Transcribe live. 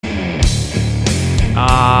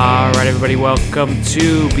All right, everybody, welcome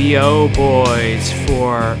to BO Boys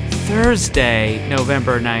for Thursday,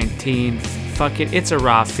 November 19th. Fuck it, it's a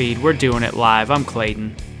raw feed. We're doing it live. I'm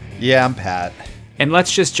Clayton. Yeah, I'm Pat. And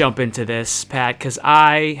let's just jump into this, Pat, because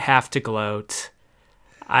I have to gloat.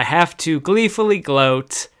 I have to gleefully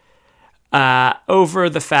gloat over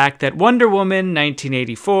the fact that Wonder Woman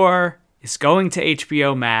 1984 is going to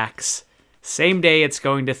HBO Max. Same day it's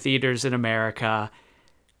going to theaters in America.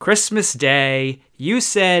 Christmas Day, you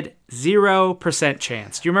said 0%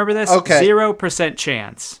 chance. Do you remember this? Okay. 0%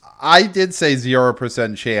 chance. I did say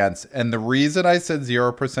 0% chance, and the reason I said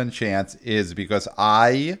 0% chance is because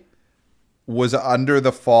I was under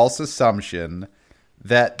the false assumption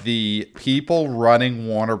that the people running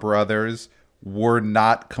Warner Brothers were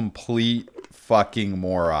not complete fucking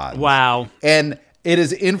morons. Wow. And it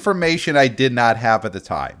is information I did not have at the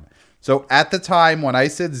time. So at the time when I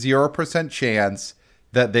said 0% chance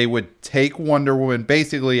that they would take Wonder Woman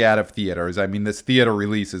basically out of theaters. I mean, this theater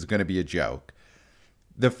release is going to be a joke.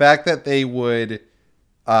 The fact that they would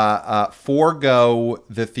forego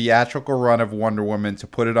the theatrical run of Wonder Woman to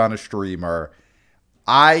put it on a streamer,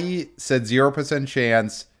 I said 0%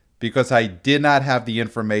 chance because I did not have the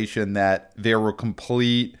information that there were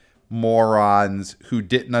complete morons who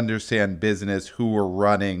didn't understand business who were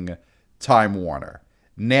running Time Warner.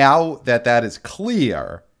 Now that that is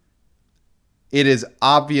clear, it is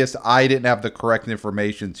obvious I didn't have the correct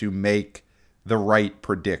information to make the right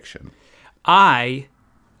prediction. I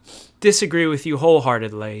disagree with you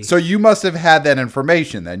wholeheartedly. So you must have had that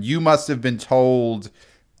information then. You must have been told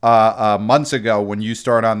months ago when you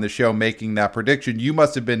start on the show making that prediction. You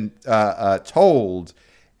must have been told,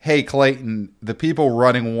 hey, Clayton, the people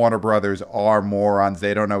running Warner Brothers are morons.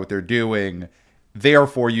 They don't know what they're doing.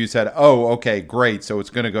 Therefore, you said, oh, okay, great. So it's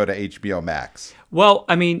going to go to HBO Max. Well,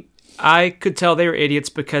 I mean, I could tell they were idiots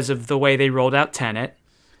because of the way they rolled out Tenet,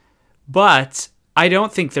 but I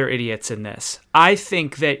don't think they're idiots in this. I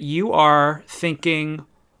think that you are thinking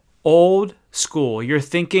old school. You're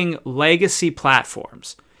thinking legacy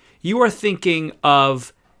platforms. You are thinking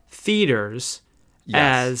of theaters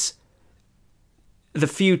as the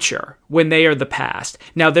future when they are the past.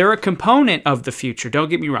 Now, they're a component of the future. Don't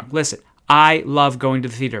get me wrong. Listen, I love going to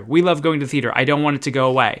the theater. We love going to the theater. I don't want it to go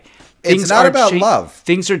away. It's not about love.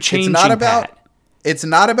 Things are changing, Pat. It's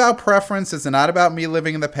not about preference. It's not about me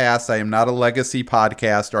living in the past. I am not a legacy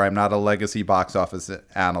podcaster. I'm not a legacy box office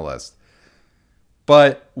analyst.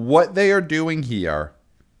 But what they are doing here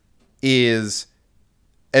is,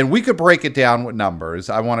 and we could break it down with numbers.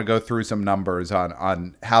 I want to go through some numbers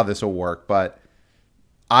on how this will work. But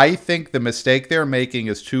I think the mistake they're making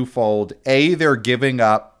is twofold. A, they're giving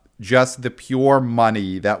up just the pure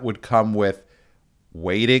money that would come with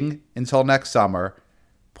waiting until next summer,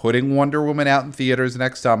 putting Wonder Woman out in theaters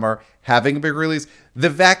next summer, having a big release. The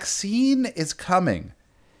vaccine is coming.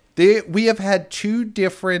 We have had two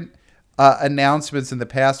different announcements in the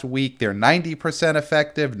past week. They're 90%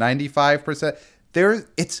 effective, 95%.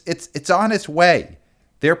 It's on its way.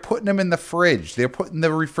 They're putting them in the fridge. They're putting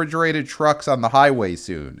the refrigerated trucks on the highway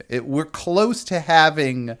soon. We're close to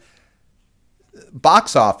having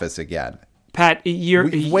box office again. Pat,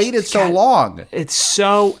 we've waited so long. It's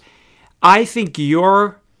so. I think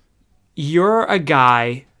you're a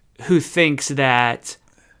guy who thinks that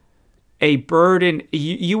a bird in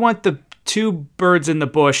you want the two birds in the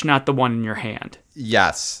bush, not the one in your hand.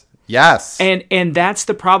 Yes. And that's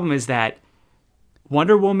the problem, is that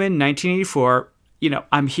Wonder Woman 1984.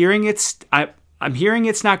 I'm hearing it's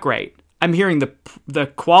not great. I'm hearing the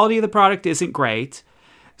quality of the product isn't great.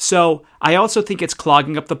 So I also think it's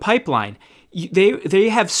clogging up the pipeline. They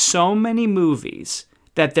have so many movies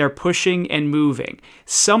that they're pushing and moving.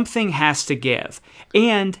 Something has to give.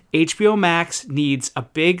 And HBO Max needs a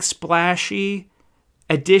big splashy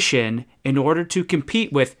addition in order to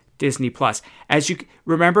compete with Disney Plus. As you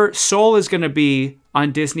remember, Soul is going to be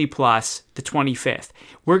on Disney Plus the 25th.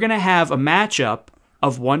 We're going to have a matchup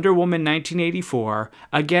of Wonder Woman 1984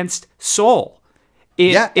 against Soul.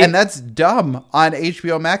 And that's dumb on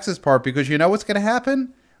HBO Max's part, because you know what's going to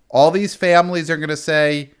happen? All these families are going to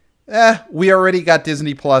say, we already got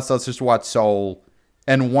Disney Plus, let's just watch Soul.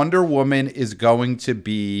 And Wonder Woman is going to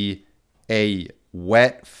be a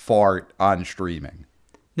wet fart on streaming.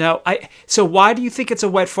 No, so why do you think it's a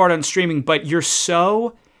wet fart on streaming, but you're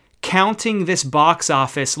so counting this box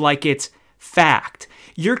office like it's fact?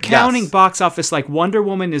 You're counting box office like Wonder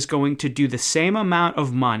Woman is going to do the same amount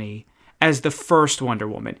of money as the first Wonder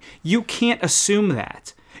Woman. You can't assume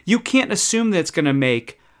that. You can't assume that it's going to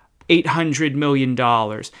make $800 million.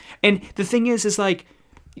 And the thing is like,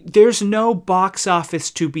 there's no box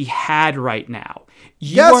office to be had right now.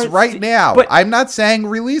 Yes, right now. But I'm not saying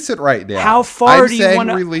release it right now. How far do you want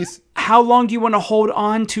to release? How long do you want to hold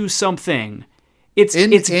on to something? It's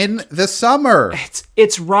in the summer.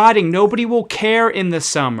 It's rotting. Nobody will care in the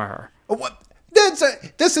summer. What?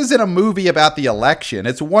 This isn't a movie about the election.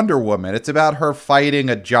 It's Wonder Woman. It's about her fighting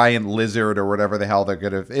a giant lizard or whatever the hell they're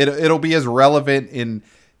gonna. It'll be as relevant in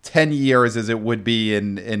 10 years as it would be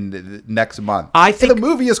in next month. I think the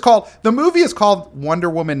movie is called Wonder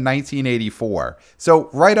Woman 1984. So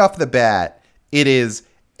right off the bat, it is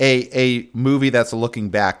a movie that's looking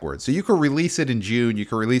backwards. So you could release it in June, you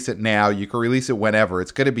could release it now, you could release it whenever.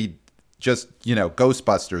 It's going to be just,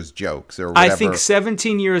 Ghostbusters jokes or whatever. I think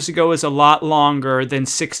 17 years ago is a lot longer than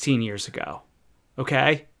 16 years ago.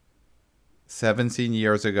 Okay? 17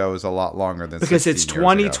 years ago is a lot longer than 16 because it's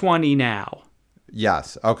 2020 ago. Now.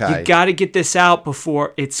 Yes, okay. You got to get this out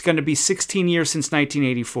before it's going to be 16 years since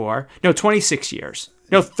 1984. No, 26 years.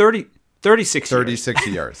 No, 36 years. 36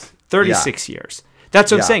 years. 36 years.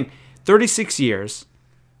 That's what I'm saying. 36 years.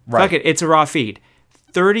 Right. Fuck it, it's a raw feed.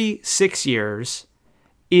 36 years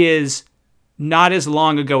is not as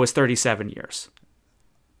long ago as 37 years.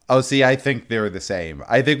 Oh, see, I think they're the same.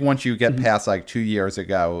 I think once you get past like 2 years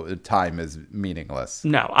ago, time is meaningless.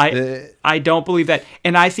 No, I don't believe that.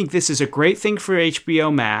 And I think this is a great thing for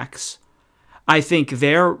HBO Max. I think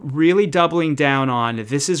they're really doubling down on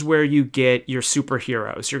this is where you get your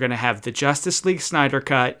superheroes. You're going to have the Justice League Snyder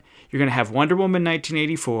Cut. You're going to have Wonder Woman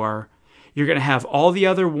 1984. You're going to have all the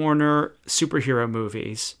other Warner superhero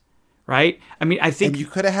movies. Right? I mean, I think and you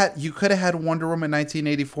could have had Wonder Woman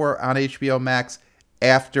 1984 on HBO Max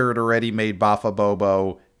after it already made Bafa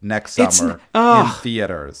Bobo next summer in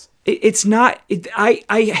theaters. It's not.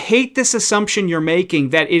 I hate this assumption you're making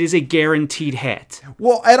that it is a guaranteed hit.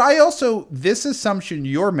 Well, and I also, this assumption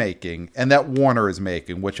you're making and that Warner is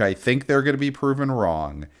making, which I think they're going to be proven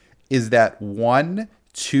wrong, is that 1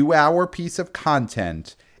 2-hour piece of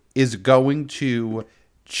content is going to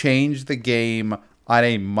change the game on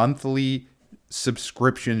a monthly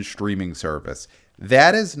subscription streaming service.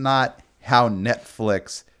 That is not how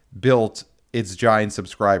Netflix built its giant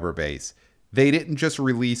subscriber base. They didn't just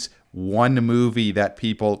release one movie that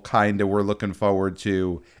people kind of were looking forward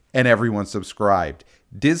to and everyone subscribed.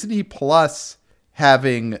 Disney Plus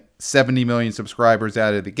having 70 million subscribers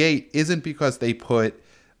out of the gate isn't because they put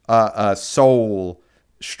Soul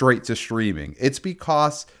straight to streaming. It's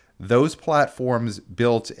because those platforms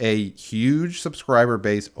built a huge subscriber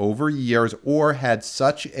base over years or had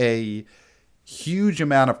such a huge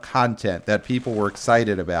amount of content that people were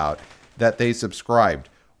excited about that they subscribed.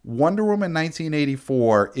 Wonder Woman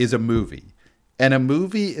 1984 is a movie, and a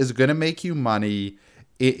movie is going to make you money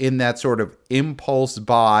in that sort of impulse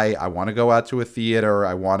buy. I want to go out to a theater.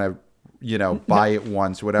 I want to, buy it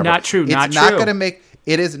once, whatever. Not true. It's not not true. going to make.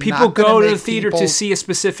 It is people not go to the make theater people... to see a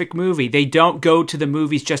specific movie. They don't go to the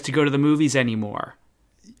movies just to go to the movies anymore.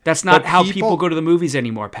 That's not how people go to the movies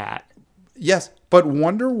anymore, Pat. Yes, but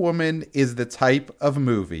Wonder Woman is the type of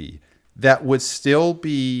movie that would still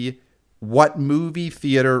be what movie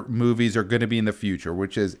theater movies are going to be in the future,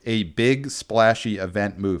 which is a big, splashy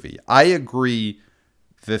event movie. I agree.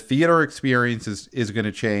 The theater experience is going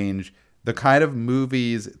to change. The kind of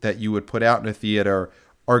movies that you would put out in a theater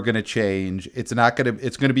are going to change. It's going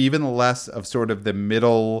to be even less of sort of the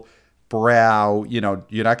middle brow, you're not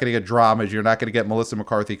going to get dramas, you're not going to get Melissa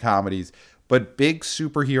McCarthy comedies, but big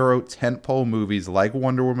superhero tentpole movies like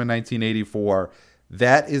Wonder Woman 1984,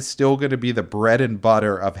 that is still going to be the bread and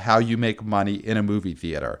butter of how you make money in a movie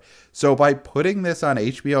theater. So by putting this on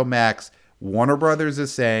HBO Max, Warner Brothers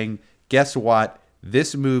is saying, guess what?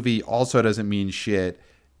 This movie also doesn't mean shit.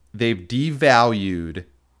 They've devalued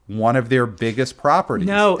one of their biggest properties.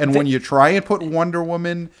 When you try and put Wonder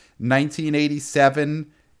Woman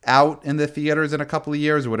 1987 out in the theaters in a couple of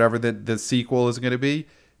years, whatever the sequel is going to be,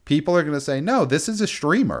 people are going to say, no, this is a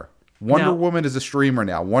streamer. Wonder Woman is a streamer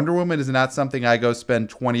now. Wonder Woman is not something I go spend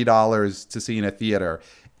 $20 to see in a theater.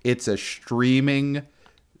 It's a streaming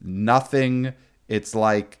nothing. It's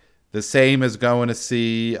like the same as going to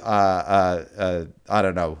see, I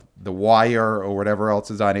don't know, The Wire or whatever else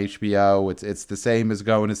is on HBO. It's the same as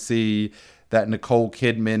going to see that Nicole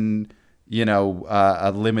Kidman,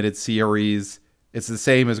 a limited series. It's the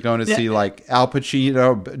same as going to see like Al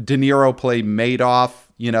Pacino, De Niro play Madoff,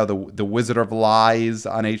 the Wizard of Lies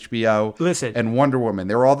on HBO. Listen. And Wonder Woman.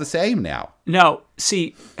 They're all the same now. No,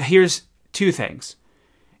 see, here's two things.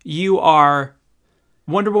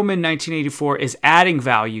 Wonder Woman 1984 is adding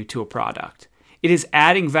value to a product. It is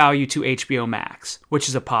adding value to HBO Max, which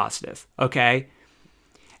is a positive, okay?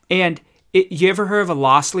 And You ever heard of a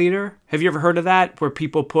loss leader? Have you ever heard of that, where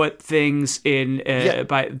people put things in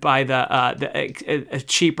by the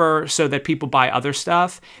cheaper so that people buy other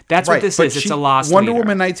stuff? That's what this is. It's a loss leader. Wonder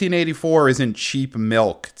Woman 1984 isn't cheap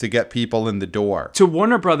milk to get people in the door. To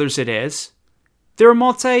Warner Brothers, it is. They're a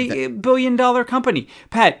multi-billion-dollar company.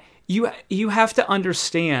 Pat, you have to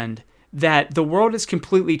understand that the world has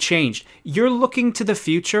completely changed. You're looking to the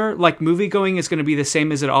future like moviegoing is going to be the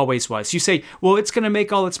same as it always was. You say, well, it's going to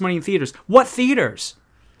make all its money in theaters. What theaters?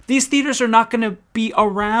 These theaters are not going to be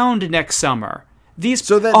around next summer.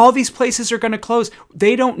 All these places are going to close.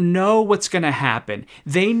 They don't know what's going to happen.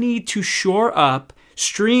 They need to shore up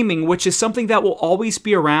streaming, which is something that will always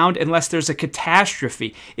be around unless there's a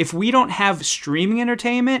catastrophe. If we don't have streaming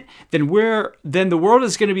entertainment, then the world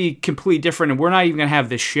is going to be completely different, and we're not even going to have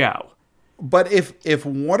this show. But if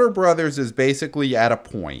Warner Brothers is basically at a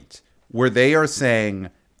point where they are saying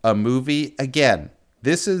a movie, again,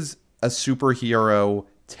 this is a superhero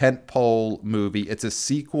tentpole movie. It's a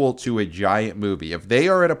sequel to a giant movie. If they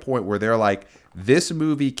are at a point where they're like, this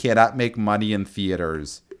movie cannot make money in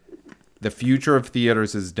theaters, the future of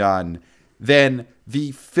theaters is done, then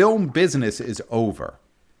the film business is over.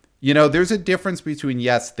 You know, there's a difference between,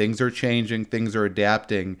 yes, things are changing, things are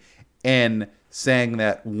adapting, and saying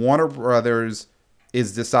that Warner Brothers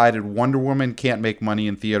is decided Wonder Woman can't make money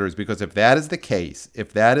in theaters, because if that is the case,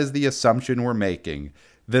 if that is the assumption we're making,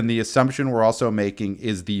 then the assumption we're also making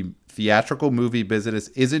is the theatrical movie business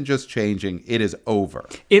isn't just changing, it is over.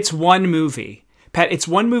 It's one movie. Pat, it's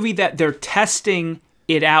one movie that they're testing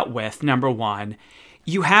it out with, number one.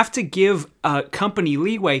 You have to give a company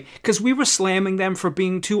leeway, because we were slamming them for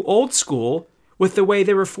being too old school with the way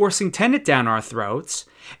they were forcing Tenet down our throats.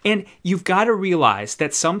 And you've got to realize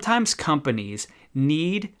that sometimes companies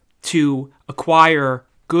need to acquire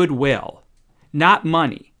goodwill, not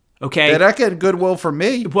money. Okay? They're not getting goodwill from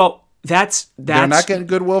me. Well, that's they're not getting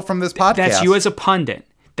goodwill from this podcast. That's you as a pundit.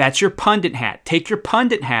 That's your pundit hat. Take your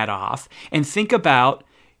pundit hat off and think about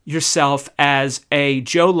yourself as a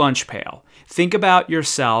Joe Lunchpail. Think about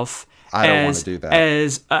yourself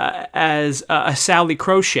as a Sally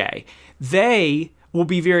Crochet. They will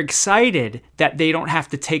be very excited that they don't have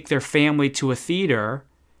to take their family to a theater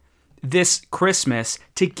this Christmas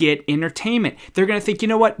to get entertainment. They're going to think, you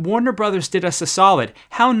know what? Warner Brothers did us a solid.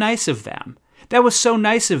 How nice of them. That was so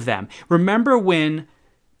nice of them. Remember when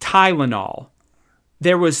Tylenol,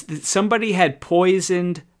 somebody had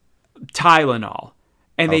poisoned Tylenol,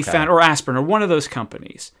 and they found, or aspirin, or one of those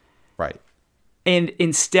companies. Right. And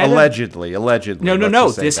instead allegedly.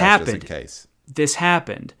 No. This happened. This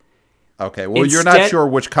happened. Okay, well, you're not sure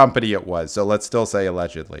which company it was, so let's still say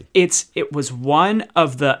allegedly. It was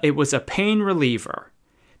a pain reliever.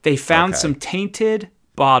 They found some tainted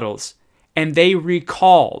bottles, and they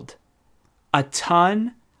recalled a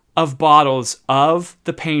ton of bottles of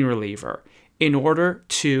the pain reliever in order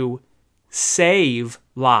to save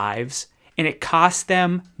lives, and it cost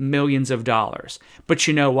them millions of dollars. But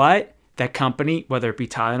you know what? That company, whether it be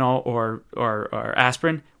Tylenol or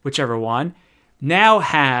aspirin, whichever one, now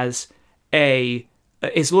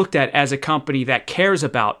is looked at as a company that cares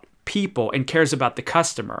about people and cares about the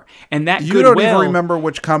customer. And that you don't even remember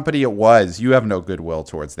which company it was. You have no goodwill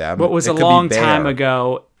towards them. What was a long time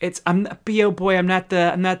ago. I'm not You're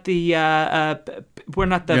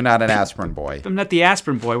not an aspirin boy. I'm not the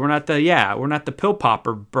aspirin boy. We're not the pill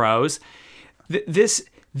popper bros. This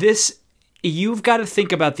you've got to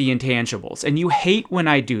think about the intangibles, and you hate when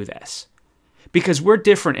I do this because we're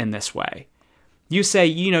different in this way. You say,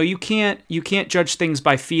 you can't judge things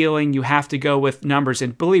by feeling. You have to go with numbers.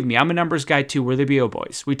 And believe me, I'm a numbers guy too. We're the BO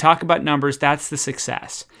boys. We talk about numbers. That's the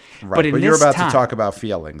success. Right, but you're about to talk about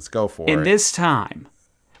feelings. Go for it. In this time,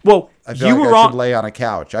 well, I feel like I should lay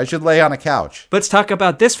on a couch. Let's talk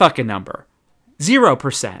about this fucking number.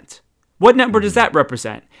 0%. What number does that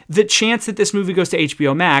represent? The chance that this movie goes to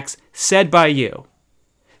HBOMAX, said by you.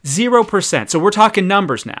 0%. So we're talking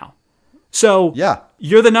numbers now. So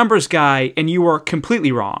you're the numbers guy, and you were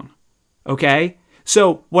completely wrong. Okay?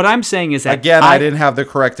 So what I'm saying is that again, I didn't have the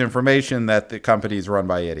correct information that the company's run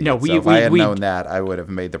by idiots. No, if I had known that, I would have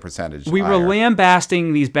made the percentage We higher. were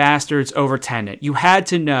lambasting these bastards over Tenet. You had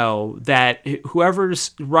to know that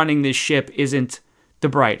whoever's running this ship isn't the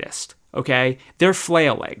brightest. Okay? They're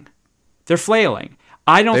flailing.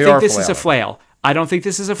 I don't think this is a flail.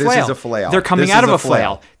 This is a flail. They're coming out of a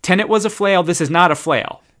flail. Tenet was a flail. This is not a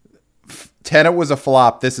flail. Tenet was a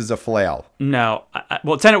flop. This is a flail. No.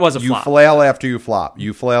 Tenet was a flop. You flail after you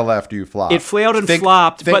flop. It flailed and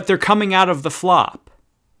flopped, but they're coming out of the flop.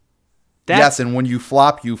 Yes, and when you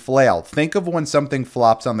flop, you flail. Think of when something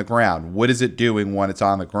flops on the ground. What is it doing when it's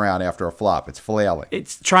on the ground after a flop? It's flailing.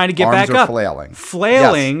 It's trying to get Arms back are up. Flailing.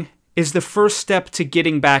 Flailing is the first step to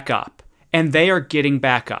getting back up, and they are getting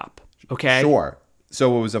back up. Okay. Sure.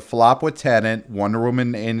 So it was a flop with Tenet, Wonder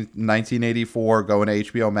Woman in 1984 going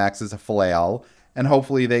to HBO Max as a flail, and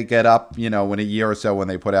hopefully they get up, in a year or so when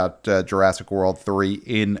they put out Jurassic World 3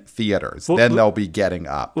 in theaters. Then they'll be getting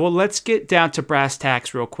up. Well, let's get down to brass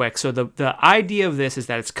tacks real quick. So the idea of this is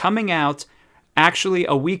that it's coming out actually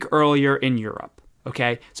a week earlier in Europe.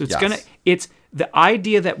 Okay, so it's the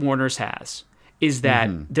idea that Warner's has is that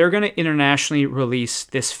they're going to internationally release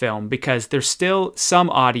this film because there's still some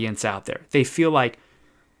audience out there. They feel like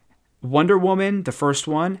Wonder Woman, the first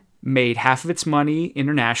one, made half of its money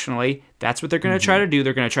internationally. That's what they're going to try to do.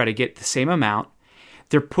 They're going to try to get the same amount.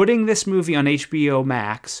 They're putting this movie on HBO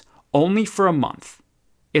Max only for a month.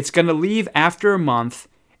 It's going to leave after a month,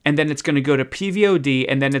 and then it's going to go to PVOD,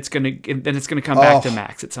 and then it's going to come back to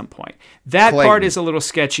Max at some point. That part is a little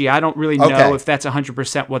sketchy. I don't really know if that's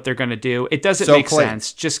 100% what they're going to do. It doesn't make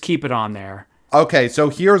sense. Just keep it on there. Okay, so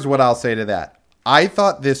here's what I'll say to that. I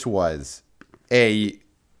thought this was a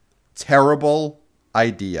terrible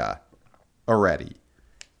idea already,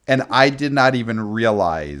 and I did not even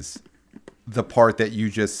realize the part that you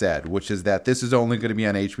just said, which is that this is only going to be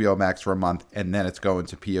on HBO Max for a month, and then it's going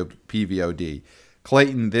to PVOD.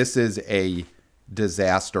 Clayton, this is a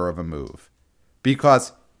disaster of a move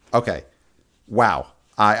because, wow,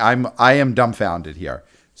 I am dumbfounded here.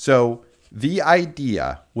 So the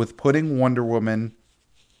idea with putting Wonder Woman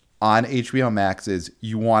on HBO Max is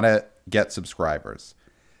you want to get subscribers.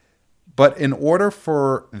 But in order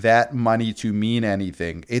for that money to mean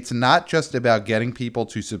anything, it's not just about getting people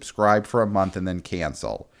to subscribe for a month and then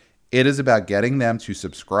cancel. It is about getting them to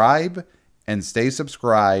subscribe and stay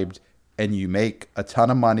subscribed, and you make a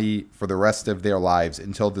ton of money for the rest of their lives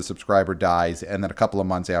until the subscriber dies, and then a couple of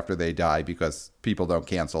months after they die because people don't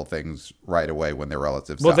cancel things right away when their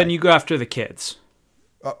relatives die. Well, then you go after the kids.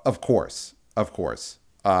 Of course.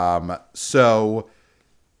 So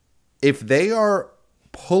if they are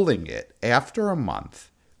pulling it after a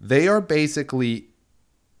month, they are basically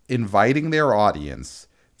inviting their audience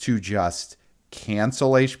to just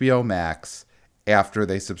cancel HBO Max after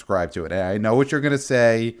they subscribe to it. And I know what you're going to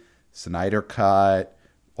say, Snyder Cut,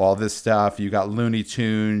 all this stuff. You got Looney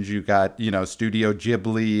Tunes, you got, Studio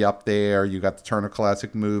Ghibli up there, you got the Turner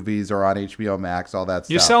Classic Movies are on HBO Max, all that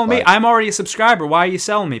stuff. You're selling me? I'm already a subscriber. Why are you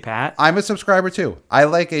selling me, Pat? I'm a subscriber too. I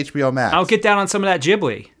like HBO Max. I'll get down on some of that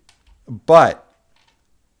Ghibli. But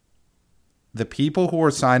the people who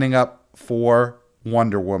are signing up for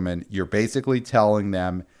Wonder Woman, you're basically telling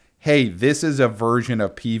them, hey, this is a version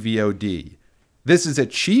of PVOD. This is a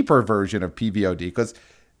cheaper version of PVOD. Because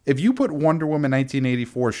if you put Wonder Woman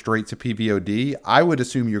 1984 straight to PVOD, I would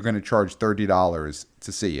assume you're going to charge $30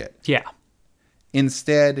 to see it. Yeah.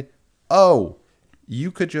 Instead,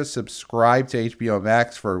 you could just subscribe to HBO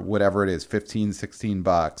Max for whatever it is, $15,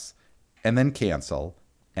 $16, and then cancel.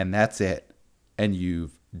 And that's it. And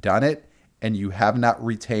you've done it. And you have not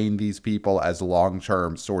retained these people as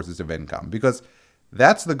long-term sources of income. Because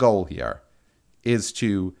that's the goal here, is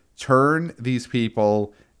to turn these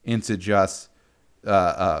people into just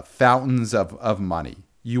fountains of money.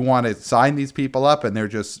 You want to sign these people up, and they're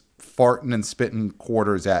just farting and spitting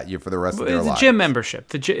quarters at you for the rest of their lives. It's a gym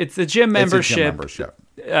membership. It's the gym membership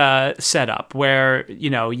setup where,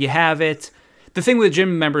 you have it. The thing with a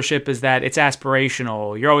gym membership is that it's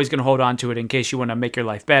aspirational. You're always going to hold on to it in case you want to make your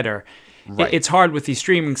life better. Right. It's hard with these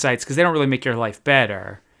streaming sites because they don't really make your life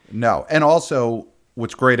better. No. And also,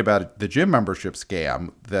 what's great about the gym membership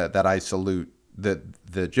scam that I salute, the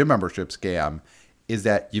gym membership scam, is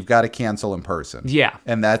that you've got to cancel in person. Yeah.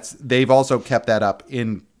 And they've also kept that up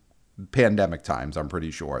in pandemic times, I'm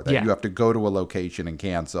pretty sure. That you have to go to a location and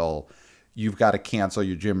cancel. You've got to cancel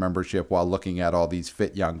your gym membership while looking at all these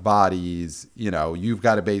fit young bodies. You've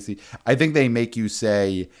got to basically, I think they make you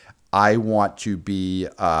say, I want to be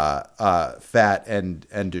fat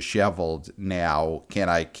and disheveled now. Can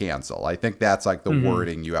I cancel? I think that's like the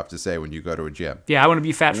wording you have to say when you go to a gym. Yeah, I want to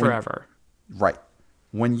be fat forever. Right.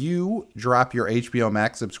 When you drop your HBO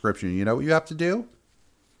Max subscription, you know what you have to do?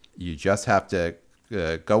 You just have to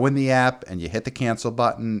go in the app and you hit the cancel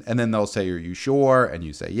button, and then they'll say, are you sure? And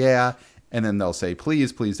you say, yeah. And then they'll say,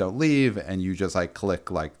 please don't leave. And you just click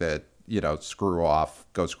the, screw off,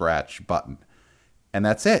 go scratch button. And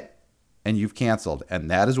that's it. And you've canceled.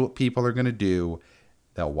 And that is what people are going to do.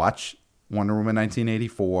 They'll watch Wonder Woman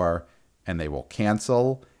 1984 and they will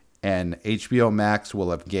cancel. And HBO Max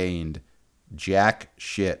will have gained jack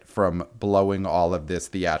shit from blowing all of this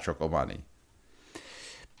theatrical money.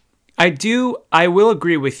 I will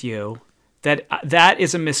agree with you that that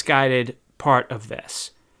is a misguided part of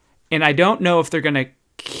this. And I don't know if they're going to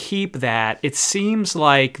keep that. It seems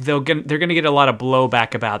like they're going to get a lot of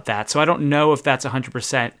blowback about that. So I don't know if that's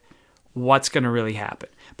 100% what's going to really happen.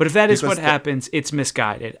 But if that is what happens, it's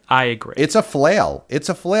misguided. I agree. It's a flail. It's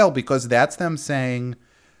a flail because that's them saying,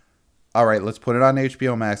 all right, let's put it on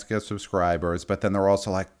HBO Max, get subscribers. But then they're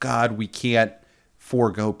also like, God, we can't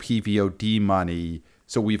forego PVOD money.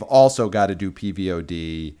 So we've also got to do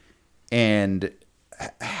PVOD. And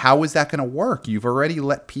how is that going to work? You've already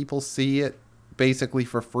let people see it basically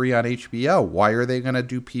for free on HBO. Why are they going to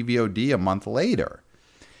do PVOD a month later?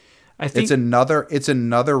 I think it's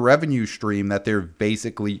another revenue stream that they're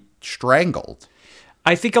basically strangled.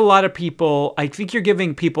 I think you're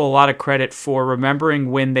giving people a lot of credit for remembering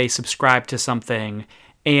when they subscribe to something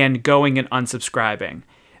and going and unsubscribing.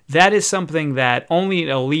 That is something that only an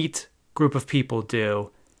elite group of people do.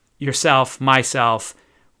 Yourself, myself,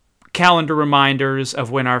 calendar reminders of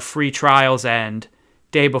when our free trials end,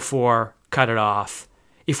 day before, cut it off.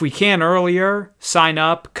 If we can earlier, sign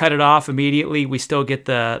up, cut it off immediately. We still get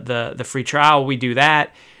the free trial. We do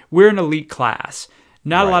that. We're an elite class.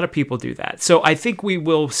 Not a lot of people do that. So I think we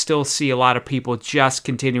will still see a lot of people just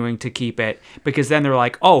continuing to keep it because then they're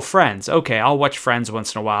like, oh, Friends. Okay, I'll watch Friends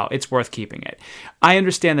once in a while. It's worth keeping it. I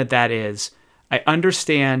understand that is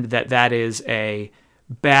a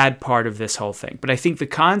bad part of this whole thing. But I think the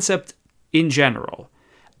concept in general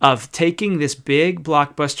of taking this big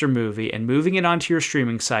blockbuster movie and moving it onto your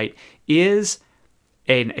streaming site is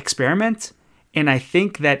an experiment. And I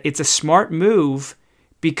think that it's a smart move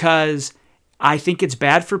because I think it's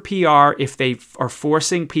bad for PR if they are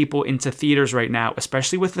forcing people into theaters right now,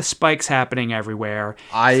 especially with the spikes happening everywhere.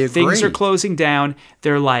 I agree. Things are closing down.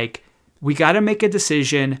 They're like, we got to make a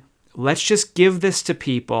decision. Let's just give this to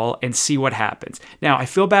people and see what happens. Now, I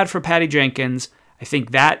feel bad for Patty Jenkins. I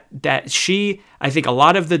think I think a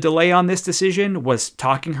lot of the delay on this decision was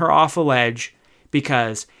talking her off a ledge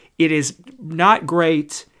because it is not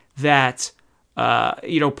great that,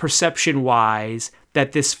 perception-wise,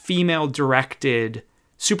 that this female-directed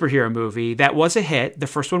superhero movie that was a hit, the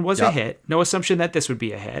first one was a hit, no assumption that this would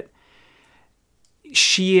be a hit,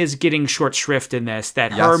 she is getting short shrift in this,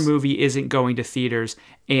 that her movie isn't going to theaters,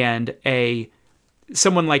 and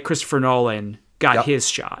someone like Christopher Nolan got his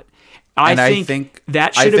shot. I think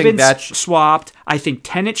that should have been swapped. I think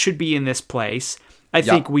Tenet should be in this place. I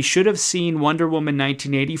think we should have seen Wonder Woman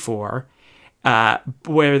 1984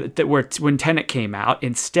 when Tenet came out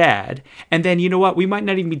instead. And then, you know what? We might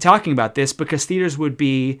not even be talking about this because theaters would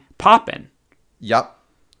be popping. Yep.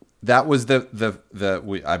 That was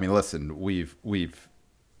listen, we've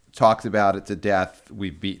talked about it to death.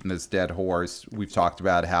 We've beaten this dead horse. We've talked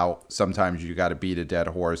about how sometimes you got to beat a dead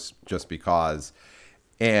horse just because.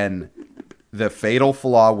 And the fatal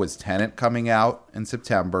flaw was Tenet coming out in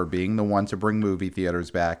September, being the one to bring movie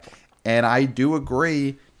theaters back. And I do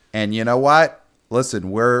agree. And you know what?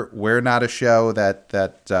 Listen, we're not a show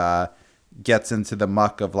that gets into the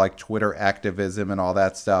muck of like Twitter activism and all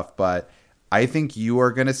that stuff. But I think you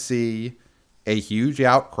are going to see a huge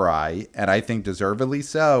outcry, and I think deservedly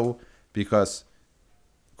so, because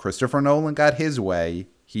Christopher Nolan got his way.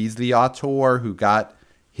 He's the auteur who got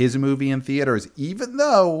his movie in theaters, even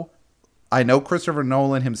though I know Christopher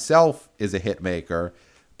Nolan himself is a hit maker,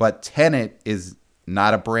 but Tenet is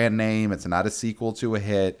not a brand name. It's not a sequel to a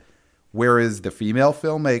hit. Whereas the female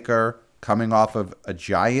filmmaker coming off of a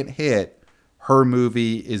giant hit, her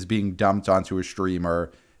movie is being dumped onto a streamer,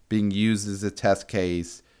 being used as a test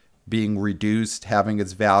case, being reduced, having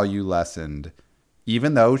its value lessened,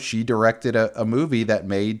 even though she directed a movie that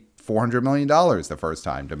made $400 million the first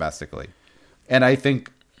time domestically. And I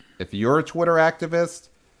think if you're a Twitter activist,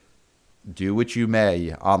 do what you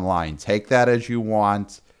may online. Take that as you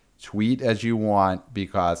want. Tweet as you want,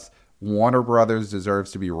 because Warner Brothers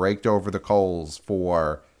deserves to be raked over the coals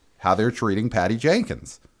for how they're treating Patty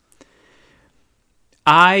Jenkins.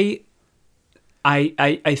 I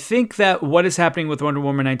think that what is happening with Wonder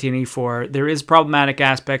Woman 1984, there is problematic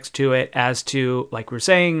aspects to it as to, like we're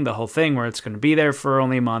saying, the whole thing where it's going to be there for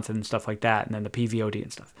only a month and stuff like that, and then the PVOD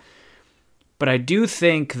and stuff. But I do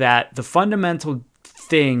think that the fundamental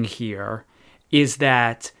thing here is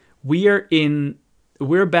that we're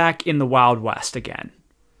back in the Wild West again.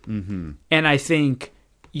 Mm-hmm. And I think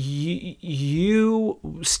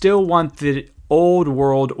you still want the old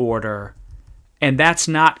world order, and that's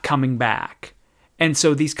not coming back. And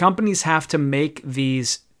so these companies have to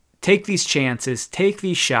take these chances, take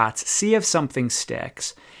these shots, see if something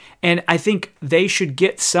sticks. And I think they should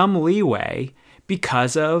get some leeway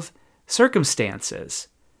because of circumstances.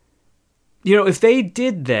 if they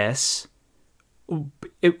did this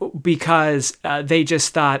because they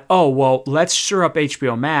just thought, oh, well, let's stir up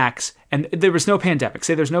HBO Max, and there was no pandemic.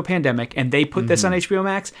 Say there's no pandemic, and they put this on HBO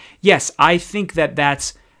Max. Yes, I think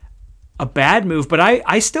that's a bad move, but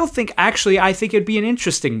I still think, actually, I think it'd be an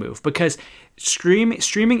interesting move because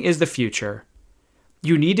streaming is the future.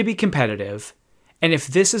 You need to be competitive. And if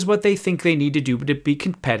this is what they think they need to do to be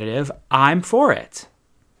competitive, I'm for it.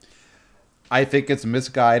 I think it's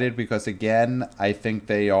misguided because, again, I think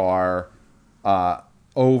they are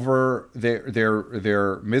they're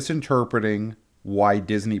misinterpreting why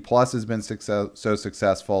Disney Plus has been so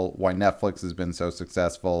successful, why Netflix has been so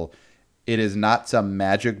successful. It is not some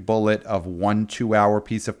magic bullet of 1 2-hour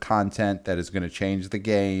piece of content that is going to change the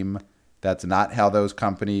game. That's not how those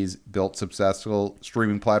companies built successful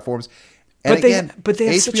streaming platforms. And they have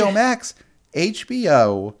HBO Max,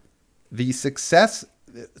 HBO, the success,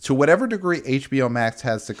 to whatever degree HBO Max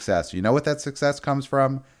has success, you know what that success comes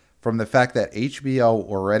from? From the fact that HBO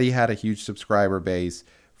already had a huge subscriber base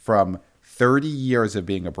from 30 years of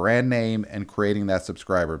being a brand name and creating that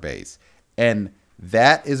subscriber base. And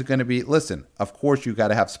that is going to be, listen, of course you got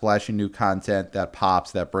to have splashy new content that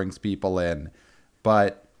pops, that brings people in.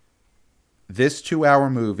 But this 2-hour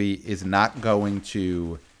movie is not going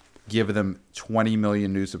to give them 20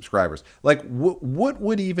 million new subscribers. Like, what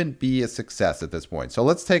would even be a success at this point? So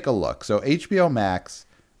let's take a look. So HBO Max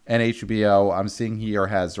and HBO, I'm seeing here,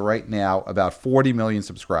 has right now about 40 million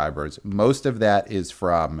subscribers. Most of that is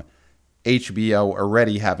from HBO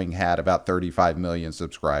already having had about 35 million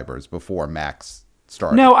subscribers before Max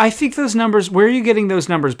started. No, I think those numbers, where are you getting those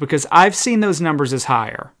numbers? Because I've seen those numbers as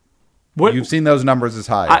higher. You've seen those numbers as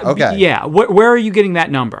higher? Okay. Yeah. Where are you getting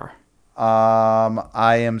that number?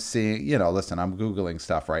 I am seeing, listen, I'm Googling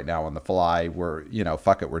stuff right now on the fly. We're,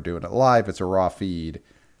 fuck it, we're doing it live. It's a raw feed.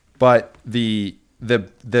 But the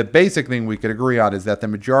basic thing we could agree on is that the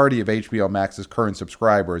majority of HBO Max's current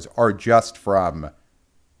subscribers are just from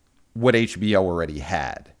what HBO already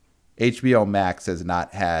had. HBO Max has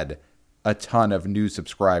not had a ton of new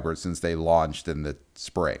subscribers since they launched in the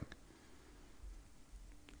spring.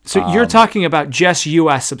 So you're talking about just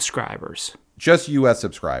U.S. subscribers? Just U.S.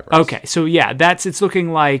 subscribers. Okay, so yeah, it's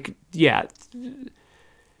looking like, yeah.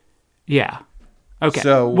 Okay,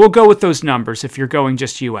 so we'll go with those numbers if you're going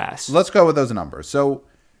just U.S. Let's go with those numbers. So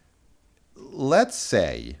let's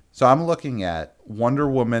say, I'm looking at Wonder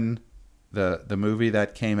Woman, the movie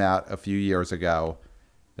that came out a few years ago,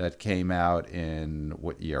 that came out in,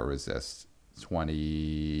 what year was this?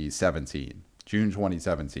 2017, June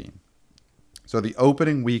 2017. So the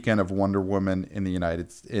opening weekend of Wonder Woman in the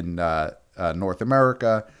North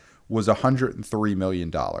America was $103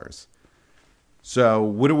 million. So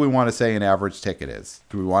what do we want to say an average ticket is?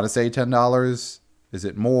 Do we want to say $10? Is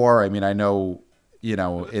it more? I mean, I know,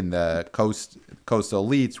 in the coastal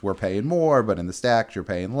elites, we're paying more, but in the stacks, you're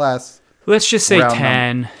paying less. Let's just say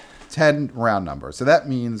 10. 10 round number. So that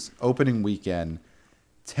means opening weekend,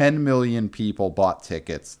 10 million people bought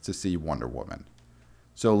tickets to see Wonder Woman.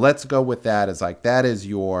 So let's go with that as that is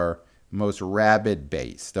your most rabid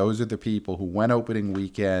base. Those are the people who went opening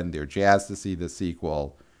weekend. They're jazzed to see the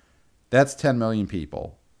sequel. That's 10 million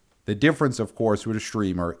people. The difference, of course, with a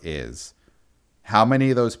streamer is how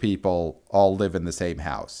many of those people all live in the same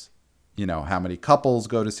house. How many couples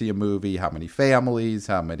go to see a movie, how many families,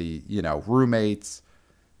 how many, roommates.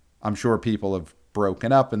 I'm sure people have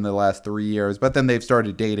broken up in the last 3 years, but then they've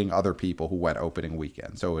started dating other people who went opening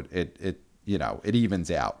weekend. So it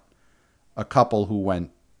evens out. A couple who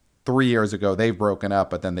went 3 years ago, they've broken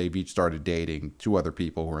up, but then they've each started dating 2 other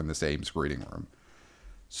people who are in the same screening room.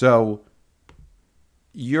 So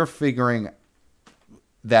you're figuring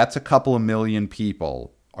that's a couple of million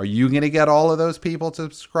people. Are you going to get all of those people to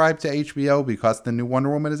subscribe to HBO because the new Wonder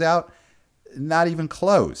Woman is out? Not even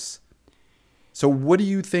close. So what do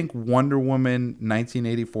you think Wonder Woman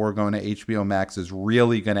 1984 going to HBO Max is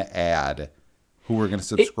really going to add who are going to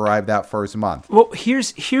subscribe that first month? Well,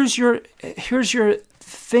 here's your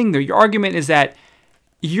thing though. Your argument is that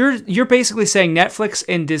you're basically saying Netflix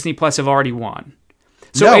and Disney Plus have already won.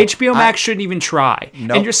 So no, HBO Max shouldn't even try.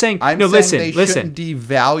 No, and you're saying, listen. Shouldn't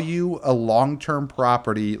devalue a long-term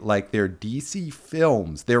property like their DC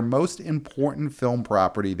films, their most important film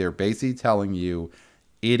property. They're basically telling you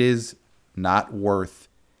it is not worth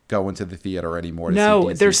going to the theater anymore to see DC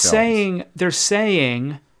films. They're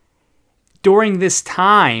saying during this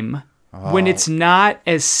time when it's not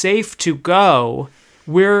as safe to go,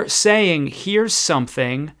 we're saying here's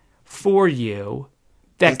something for you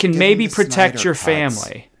that can maybe protect your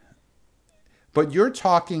family. But you're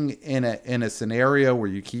talking in a scenario where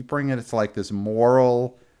you keep bringing it to this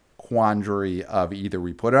moral quandary of either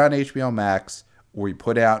we put it on HBO Max or we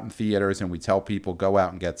put it out in theaters and we tell people go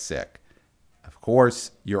out and get sick. Of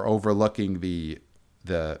course, you're overlooking the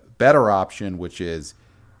better option, which is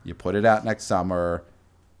you put it out next summer.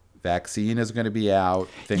 Vaccine is going to be out.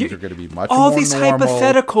 Things are going to be much more normal. All these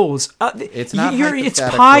hypotheticals. It's not hypotheticals. It's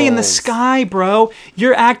pie in the sky, bro.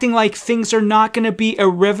 You're acting like things are not going to be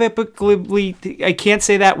irrevocably, I can't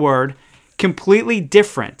say that word, completely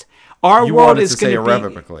different. Our world is going to be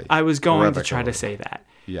irrevocably. I was going to try to say that.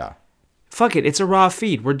 Yeah. Fuck it. It's a raw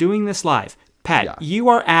feed. We're doing this live. Pat, you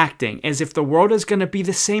are acting as if the world is going to be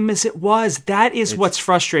the same as it was. That is what's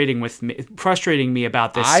frustrating me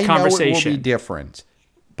about this conversation. I know it will be different.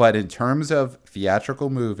 But in terms of theatrical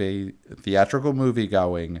movie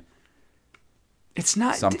going, it's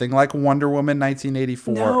not something like Wonder Woman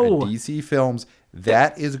 1984 and DC films.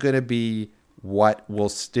 That is going to be what will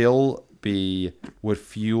still be what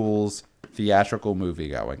fuels theatrical movie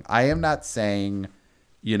going. I am not saying,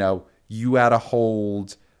 you got to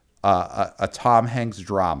hold a Tom Hanks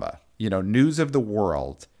drama, News of the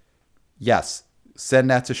World. Yes, send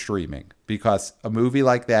that to streaming because a movie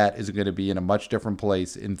like that is going to be in a much different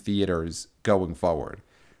place in theaters going forward.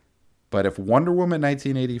 But if Wonder Woman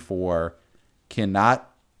 1984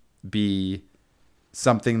 cannot be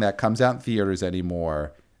something that comes out in theaters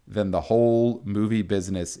anymore, then the whole movie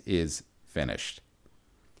business is finished.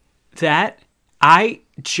 I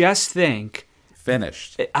just think...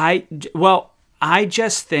 Finished. I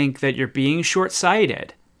just think that you're being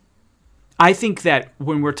short-sighted. I think that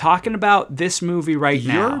when we're talking about this movie now...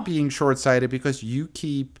 You're being short-sighted because you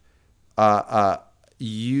keep...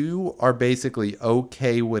 you are basically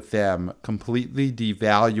okay with them completely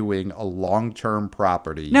devaluing a long-term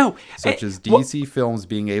property. Such as DC films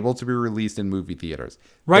being able to be released in movie theaters.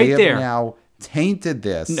 They have now tainted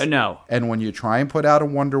this. No. And when you try and put out a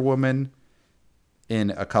Wonder Woman in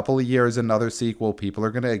a couple of years, another sequel, people are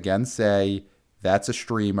going to again say, that's a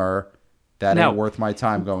streamer... That ain't worth my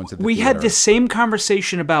time going to the theater. We had the same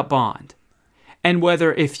conversation about Bond. And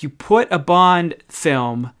whether if you put a Bond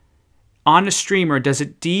film on a streamer, does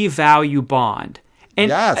it devalue Bond?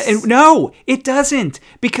 Yes. And no, it doesn't.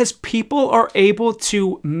 Because people are able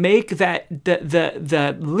to make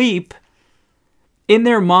the leap in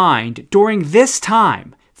their mind during this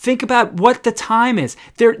time. Think about what the time is.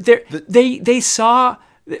 They saw...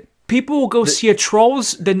 People will go see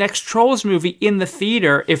the next Trolls movie in the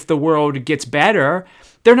theater if the world gets better.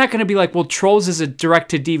 They're not going to be like, well, Trolls is a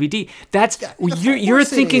direct-to-DVD. You're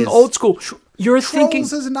thinking old school.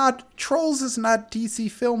 Trolls is not DC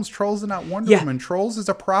films. Trolls is not Wonder Woman. Trolls is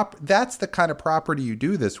that's the kind of property you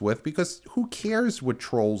do this with because who cares what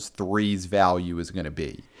Trolls 3's value is going to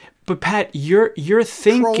be? But Pat, you're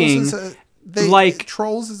thinking...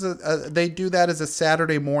 Trolls is they do that as a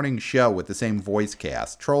Saturday morning show with the same voice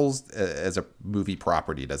cast. Trolls as a movie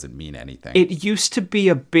property doesn't mean anything. It used to be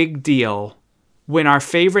a big deal when our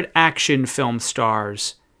favorite action film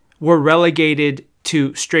stars were relegated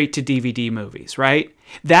to straight to DVD movies, right?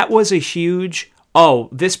 That was a huge,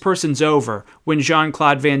 this person's over when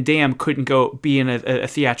Jean-Claude Van Damme couldn't go be in a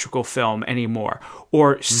theatrical film anymore,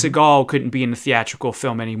 or Seagal couldn't be in a theatrical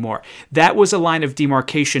film anymore. That was a line of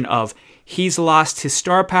demarcation of he's lost his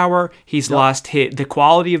star power, the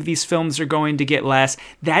quality of these films are going to get less.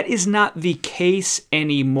 That is not the case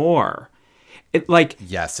anymore.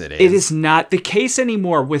 Yes, it is. It is not the case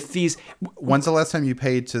anymore with these. When's the last time you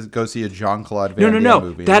paid to go see a Jean-Claude Van Damme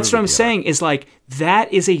movie? That's what I'm saying is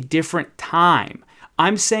that is a different time.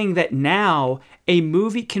 I'm saying that now a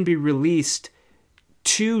movie can be released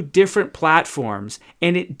to different platforms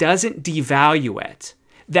and it doesn't devalue it.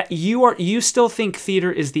 That you still think theater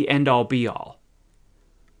is the end all be all.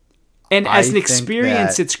 And as an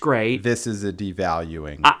experience, it's great. This is a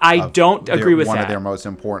devaluing. I don't agree with that. One of their most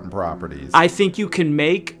important properties. I think you can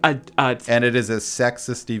make and it is a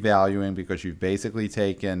sexist devaluing because you've basically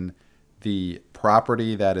taken the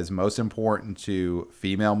property that is most important to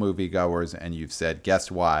female moviegoers and you've said, guess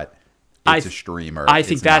what? It's a streamer. I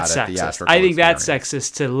think that's sexist. I think that's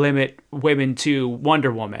sexist to limit women to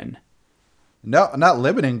Wonder Woman. No, not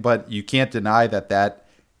limiting, but you can't deny that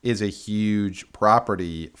is a huge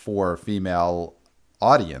property for a female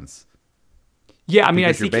audience. Yeah, I mean,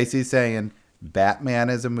 I think you're basically saying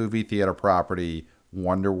Batman is a movie theater property,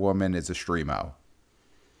 Wonder Woman is a streamo.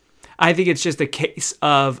 I think it's just a case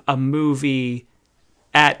of a movie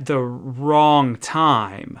at the wrong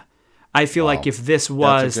time. I feel like if this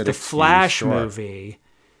was the Flash movie...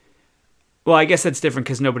 Well, I guess that's different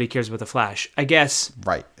because nobody cares about the Flash. I guess...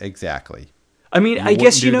 Right, exactly. I mean, I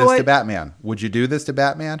guess you know what? To Batman. Would you do this to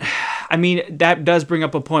Batman? I mean, that does bring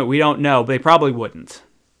up a point. We don't know, but they probably wouldn't.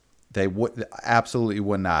 They would absolutely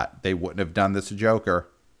would not. They wouldn't have done this to Joker.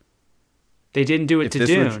 They didn't do it to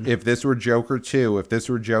Dune. If this were Joker 2, if this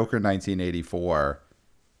were Joker 1984,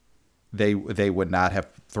 they would not have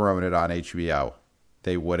thrown it on HBO.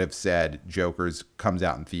 They would have said Joker's comes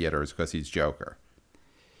out in theaters because he's Joker.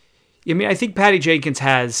 I mean, I think Patty Jenkins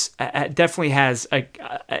definitely has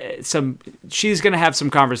some. She's going to have some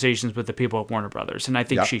conversations with the people at Warner Brothers, and I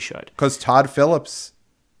think she should. Because Todd Phillips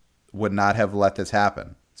would not have let this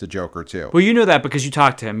happen to Joker 2. Well, you know that because you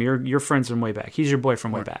talked to him. You're friends from way back. He's your boy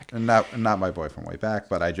from way back. And not my boy from way back,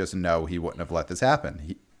 but I just know he wouldn't have let this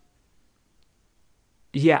happen.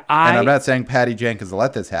 And I'm not saying Patty Jenkins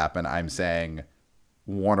let this happen. I'm saying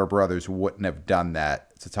Warner Brothers wouldn't have done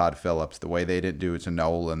that to Todd Phillips the way they didn't do it to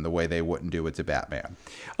Nolan, the way they wouldn't do it to Batman.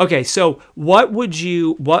 Okay, so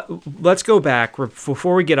let's go back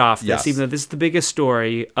before we get off this, even though this is the biggest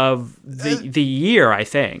story of the year, I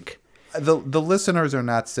think. The listeners are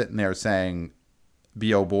not sitting there saying,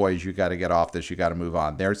 "B.O. boys, you got to get off this, you got to move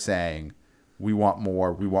on." They're saying, we want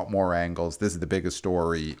more angles. This is the biggest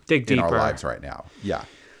story in our lives right now. Yeah.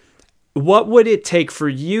 What would it take for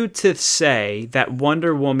you to say that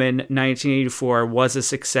Wonder Woman 1984 was a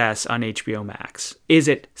success on HBO Max? Is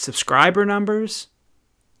it subscriber numbers?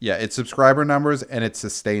 Yeah, it's subscriber numbers, and it's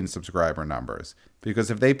sustained subscriber numbers.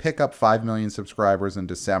 Because if they pick up 5 million subscribers in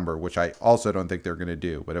December, which I also don't think they're going to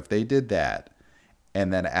do, but if they did that,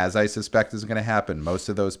 and then as I suspect is going to happen, most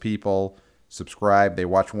of those people subscribe, they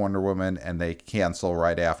watch Wonder Woman, and they cancel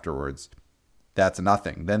right afterwards, that's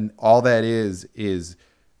nothing. Then all that is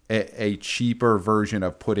a cheaper version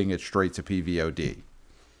of putting it straight to PVOD.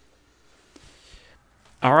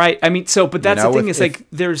 All right. I mean, but that's the thing is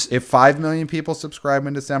if 5 million people subscribe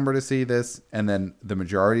in December to see this, and then the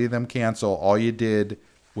majority of them cancel, all you did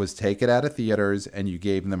was take it out of theaters and you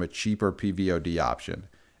gave them a cheaper PVOD option.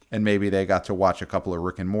 And maybe they got to watch a couple of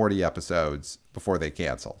Rick and Morty episodes before they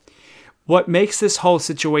cancel. What makes this whole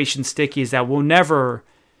situation sticky is that we'll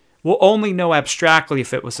only know abstractly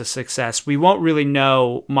if it was a success. We won't really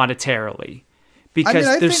know monetarily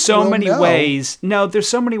because there's so many ways. No, there's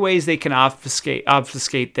so many ways they can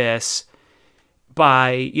obfuscate this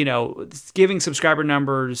by, giving subscriber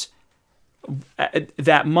numbers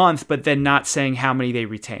that month, but then not saying how many they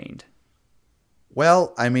retained.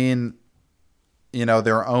 Well, I mean,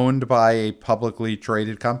 they're owned by a publicly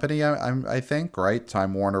traded company, I think, right?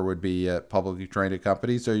 Time Warner would be a publicly traded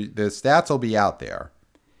company. So the stats will be out there.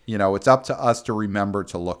 It's up to us to remember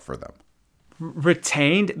to look for them.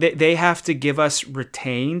 Retained? They have to give us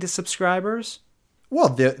retained subscribers? Well,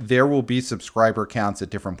 there will be subscriber counts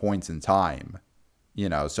at different points in time.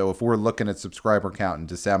 So if we're looking at subscriber count in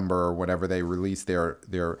December or whenever they release their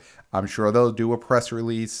I'm sure they'll do a press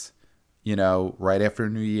release, right after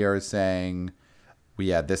New Year saying, we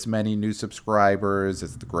had this many new subscribers.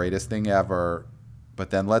 It's the greatest thing ever. But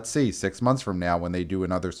then let's see, 6 months from now when they do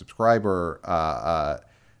another subscriber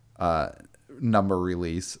number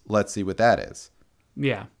release, let's see what that is.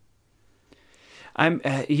 Yeah.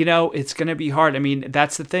 It's going to be hard. I mean,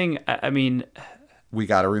 that's the thing. We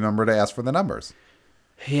got to remember to ask for the numbers.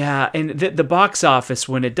 Yeah, and the box office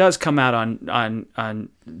when it does come out on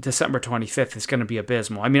December 25th is going to be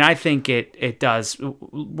abysmal. I mean, I think it does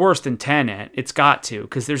worse than Tenet. It's got to,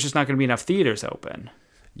 because there's just not going to be enough theaters open.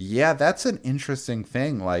 Yeah, that's an interesting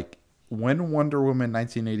thing. Like when Wonder Woman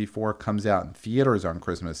 1984 comes out in theaters on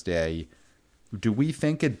Christmas Day, do we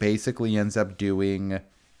think it basically ends up doing,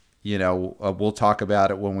 we'll talk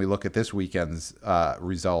about it when we look at this weekend's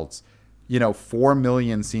results. 4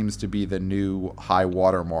 million seems to be the new high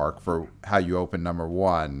watermark for how you open number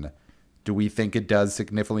one. Do we think it does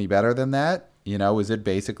significantly better than that? Is it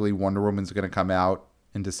basically Wonder Woman's going to come out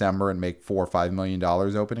in December and make $4 or $5 million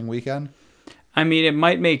opening weekend? I mean, it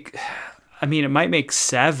might make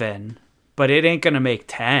 7, but it ain't going to make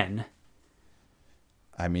 10.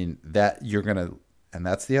 I mean, and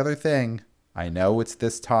that's the other thing. I know it's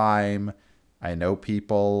this time. I know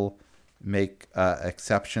people make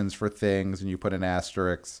exceptions for things and you put an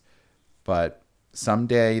asterisk, but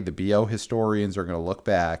someday the BO historians are going to look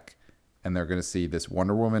back and they're going to see this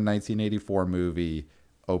Wonder Woman 1984 movie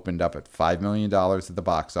opened up at $5 million at the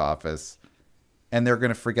box office, and they're going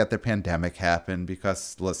to forget the pandemic happened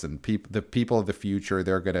because, listen, the people of the future,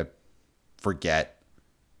 they're going to forget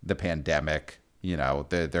the pandemic.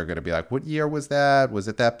 They're going to be like, what year was that? Was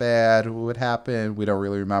it that bad? What happened? We don't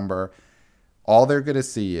really remember. All they're going to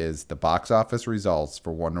see is the box office results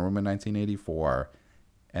for Wonder Woman 1984,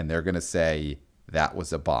 and they're going to say, that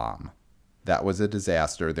was a bomb. That was a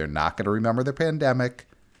disaster. They're not going to remember the pandemic.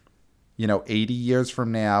 80 years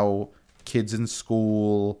from now, kids in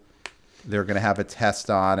school, they're going to have a test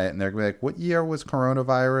on it, and they're going to be like, what year was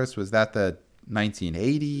coronavirus? Was that the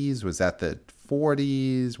 1980s? Was that the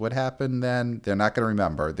 40s? What happened then? They're not going to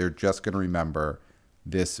remember. They're just going to remember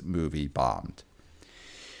this movie bombed.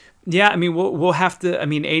 Yeah, I mean, we'll have to. I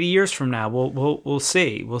mean, 80 years from now, we'll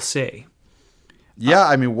see. We'll see. Yeah,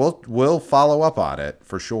 I mean, we'll follow up on it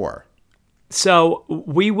for sure. So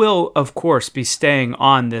we will, of course, be staying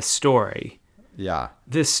on this story. Yeah.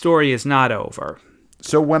 This story is not over.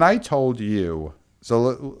 So when I told you,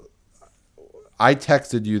 I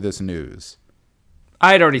texted you this news.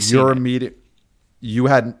 I had already seen Your it. immediate, you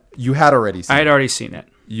had already seen it. I had already seen it.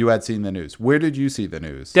 You had seen the news. Where did you see the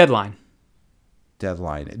news? Deadline.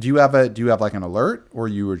 Do you have like an alert, or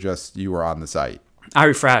you were on the site? I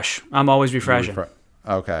refresh. I'm always refreshing.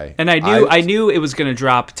 Okay. And I knew it was going to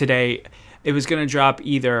drop today. It was going to drop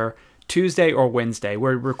either Tuesday or Wednesday.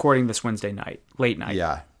 We're recording this Wednesday night, late night.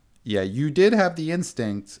 Yeah. Yeah, you did have the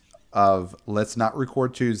instinct of, let's not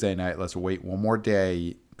record Tuesday night. Let's wait one more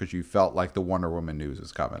day, because you felt like the Wonder Woman news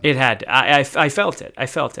was coming. It had. I felt it. I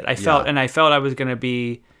felt I was going to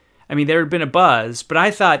be. I mean, there had been a buzz, but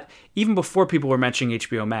I thought even before people were mentioning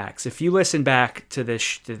HBO Max, if you listen back to this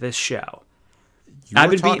show,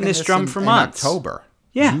 I've been beating this drum for months. In October.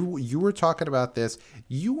 Yeah. You were talking about this.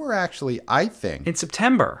 You were actually, I think, in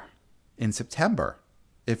September.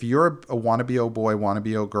 If you're a wannabe old boy,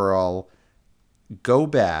 wannabe old girl, go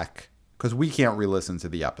back, because we can't re-listen to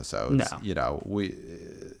the episodes. No. We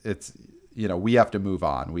have to move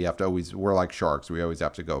on. We're like sharks. We always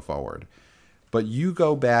have to go forward. But you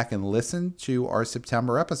go back and listen to our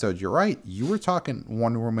September episodes. You're right. You were talking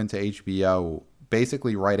Wonder Woman to HBO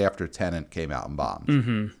basically right after Tenet came out and bombed.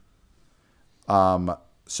 Mm-hmm.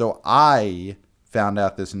 So I found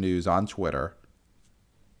out this news on Twitter,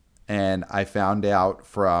 and I found out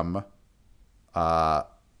from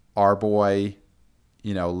our boy,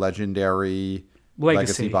 legendary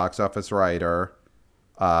legacy box office writer,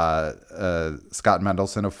 Scott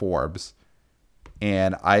Mendelson of Forbes.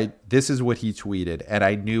 And this is what he tweeted, and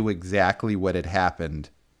I knew exactly what had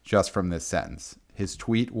happened just from this sentence. His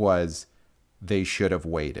tweet was, "They should have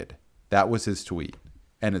waited." That was his tweet.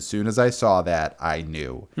 And as soon as I saw that, I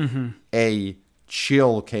knew. Mm-hmm. A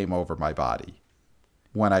chill came over my body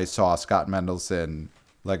when I saw Scott Mendelson,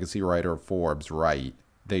 legacy writer of Forbes, write,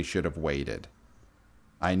 "They should have waited."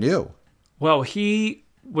 I knew. Well, he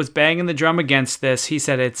was banging the drum against this. He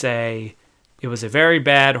said it was a very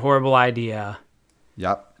bad, horrible idea.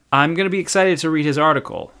 Yep. I'm going to be excited to read his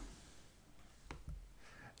article.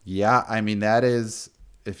 Yeah, I mean, that is,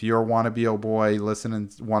 if you're a wannabe old boy listening,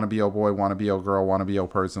 wannabe old boy, wannabe old girl, wannabe old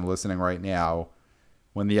person listening right now,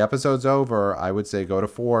 when the episode's over, I would say go to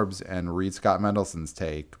Forbes and read Scott Mendelson's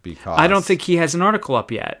take, because I don't think he has an article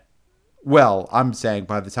up yet. Well, I'm saying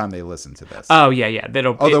by the time they listen to this. Oh, yeah.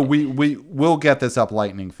 Although we will get this up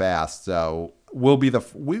lightning fast, so we will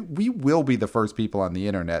be the first people on the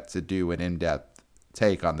internet to do an in-depth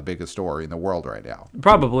take on the biggest story in the world right now.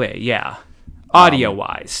 Probably, yeah. Audio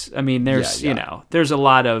wise, I mean, there's there's a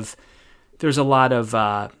lot of there's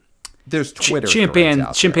Twitter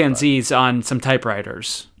chimpanzees on some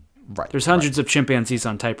typewriters. Right. There's hundreds of chimpanzees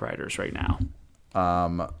on typewriters right now.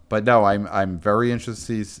 But no, I'm very interested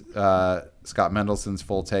to see Scott Mendelson's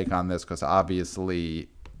full take on this, because obviously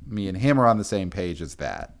me and him are on the same page as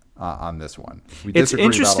that. On this one, it's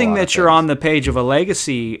interesting that you're on the page of a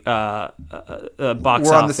legacy box office.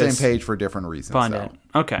 We're on the same page for different reasons. Pundit.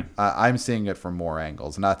 Okay. I'm seeing it from more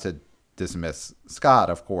angles, not to dismiss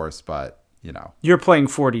Scott, of course, but you're playing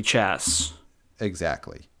 4D chess.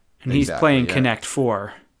 Exactly. And he's playing Connect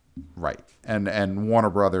 4. Right. And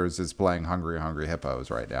Warner Brothers is playing Hungry Hungry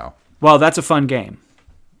Hippos right now. Well, that's a fun game.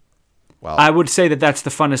 Well, I would say that that's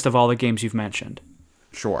the funnest of all the games you've mentioned.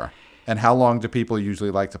 Sure. And how long do people usually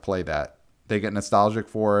like to play that? They get nostalgic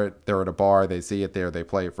for it. They're at a bar. They see it there. They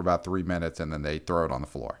play it for about 3 minutes, and then they throw it on the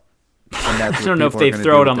floor. I don't know if they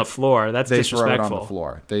throw it on the floor. That's disrespectful. They throw it on the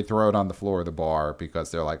floor. They throw it on the floor of the bar because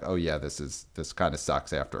they're like, oh, yeah, this kind of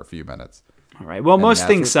sucks after a few minutes. All right. Well, most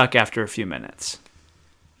things suck after a few minutes.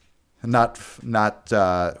 Not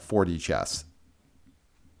 4D chess.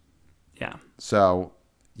 Yeah. So...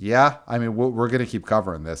 yeah, I mean, we're going to keep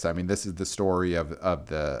covering this. I mean, this is the story of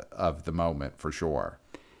the moment for sure.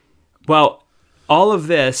 Well, all of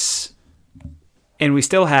this, and we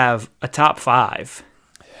still have a top 5.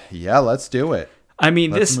 Yeah, let's do it. I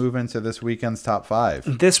mean, let's move into this weekend's top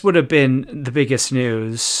 5. This would have been the biggest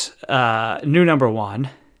news. New number 1.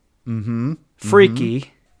 Mm-hmm.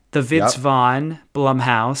 Freaky, the Vince Vaughn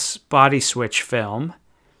Blumhouse body switch film.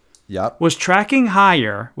 Yep. Was tracking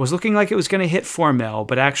higher, was looking like it was going to hit $4 million,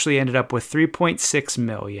 but actually ended up with $3.6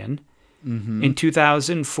 million. in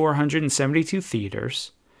 2,472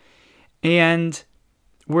 theaters. And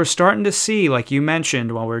we're starting to see, like you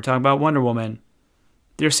mentioned while we were talking about Wonder Woman,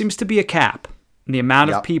 there seems to be a cap in the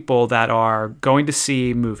amount of people that are going to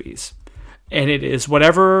see movies. And it is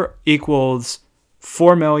whatever equals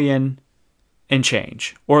 4 million and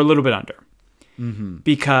change, or a little bit under.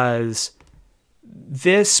 Because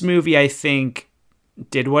this movie, I think,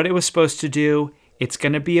 did what it was supposed to do. It's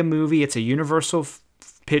going to be a movie. It's a Universal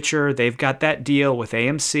picture. They've got that deal with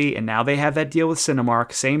AMC, and now they have that deal with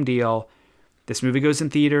Cinemark. Same deal. This movie goes in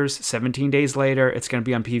theaters. 17 days later, it's going to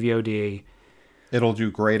be on PVOD. It'll do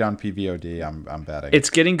great on PVOD, I'm betting. It's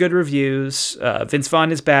getting good reviews. Vince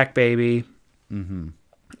Vaughn is back, baby.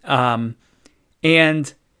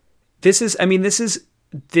 And this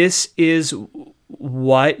is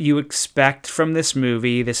what you expect from this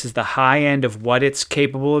movie. This is the high end of what it's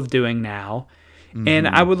capable of doing now. And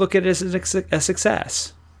I would look at it as a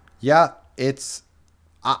success. Yeah,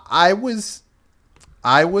 I was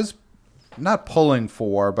not pulling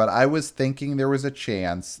for, but I was thinking there was a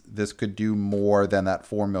chance this could do more than that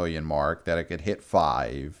 4 million mark, that it could hit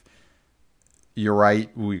 5. You're right.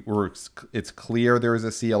 It's clear there is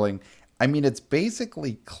a ceiling. I mean, it's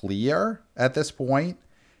basically clear at this point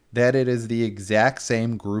that it is the exact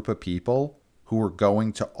same group of people who are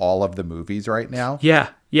going to all of the movies right now. Yeah.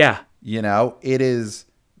 You know, it is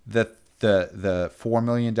the $4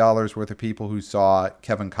 million worth of people who saw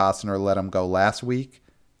Kevin Costner Let Him Go last week.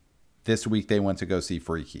 This week they went to go see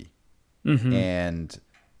Freaky. And,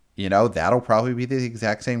 you know, that'll probably be the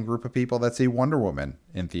exact same group of people that see Wonder Woman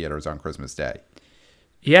in theaters on Christmas Day.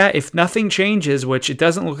 Yeah, if nothing changes, which it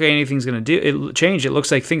doesn't look like anything's going to change. It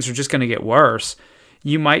looks like things are just going to get worse.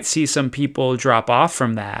 You might see some people drop off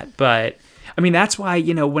from that. But, I mean, that's why,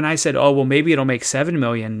 you know, when I said, oh, well, maybe it'll make 7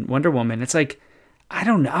 million Wonder Woman, it's like, I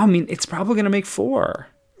don't know. I mean, it's probably going to make 4.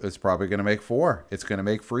 It's probably going to make 4. It's going to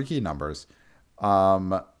make Freaky numbers.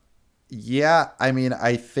 Yeah, I mean,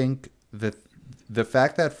 I think the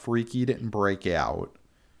fact that Freaky didn't break out,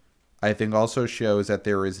 I think also shows that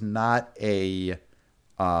there is not a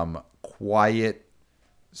quiet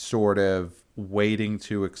sort of waiting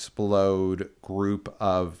to explode group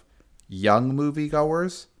of young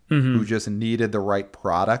moviegoers who just needed the right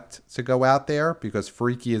product to go out there, because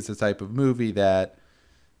Freaky is the type of movie that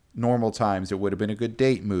normal times it would have been a good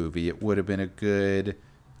date movie. It would have been a good,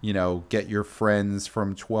 you know, get your friends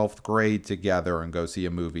from 12th grade together and go see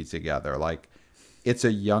a movie together. Like, it's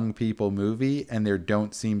a young people movie, and there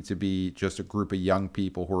don't seem to be just a group of young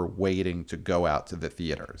people who are waiting to go out to the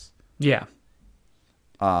theaters. Yeah.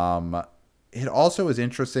 It also is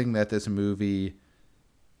interesting that this movie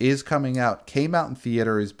came out in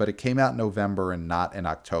theaters, but it came out in November and not in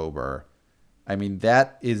October. I mean,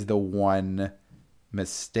 that is the one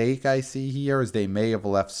mistake I see here, is they may have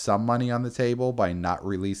left some money on the table by not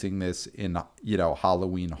releasing this in, you know,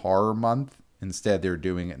 Halloween horror month. Instead, they're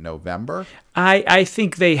doing it in November. I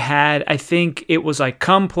think it was like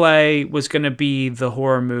Come Play was going to be the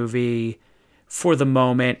horror movie for the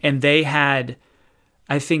moment. And they had,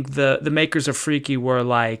 I think the makers of Freaky were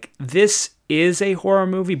like, this is a horror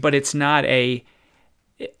movie, but it's not a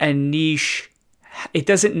niche. It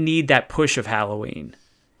doesn't need that push of Halloween.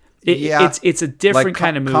 It's a different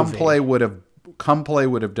kind of movie. Come Play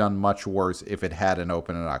would have done much worse if it hadn't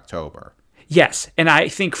opened in October. Yes, and I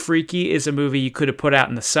think Freaky is a movie you could have put out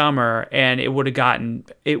in the summer, and it would have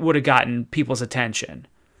gotten people's attention.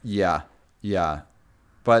 Yeah.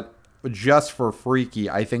 But just for Freaky,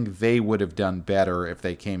 I think they would have done better if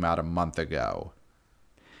they came out a month ago.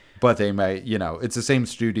 But they may, you know, it's the same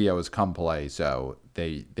studio as Come Play, so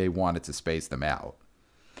they wanted to space them out.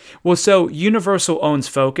 Well, so Universal owns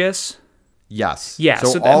Focus. Yes. Yeah,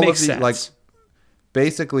 so that makes sense. Like,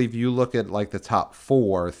 basically, if you look at like the top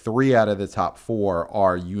 4, 3 out of the top 4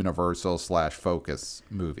 are Universal/Focus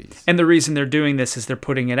movies. And the reason they're doing this is they're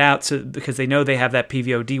putting it out because they know they have that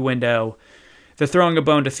PVOD window. They're throwing a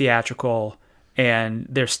bone to theatrical, and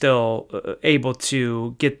they're still able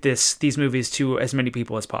to get these movies to as many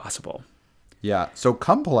people as possible. Yeah, so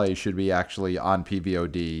Come Play should be actually on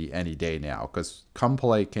PVOD any day now, because Come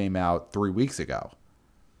Play came out 3 weeks ago.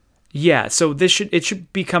 Yeah, so it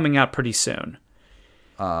should be coming out pretty soon.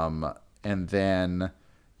 And then,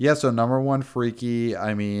 yeah, so number 1, Freaky.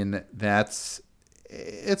 I mean, it's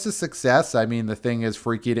a success. I mean, the thing is,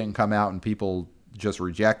 Freaky didn't come out and people just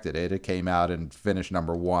rejected it. It came out and finished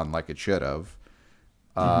number 1 like it should have.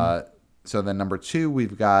 So then number 2,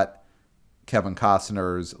 we've got Kevin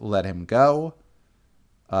Costner's Let Him Go.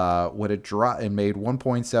 It made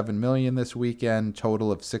 $1.7 million this weekend,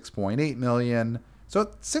 total of $6.8 million. So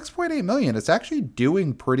 6.8 million, it's actually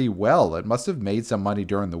doing pretty well. It must have made some money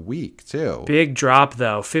during the week too. Big drop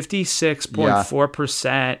though,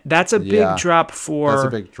 56.4%. That's a big drop for That's a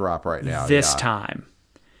big drop right now. This time.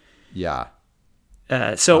 Yeah.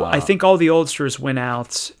 So I think all the oldsters went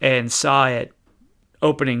out and saw it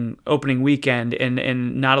opening weekend,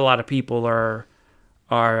 and not a lot of people are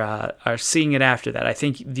seeing it after that. I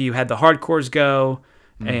think you had the hardcores go,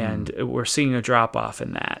 and we're seeing a drop off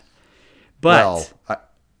in that. But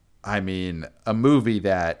I mean, a movie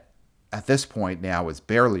that at this point now is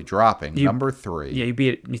barely dropping. Number 3. Yeah, you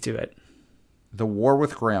beat me to it. The War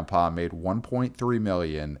with Grandpa made $1.3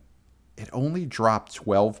 million. It only dropped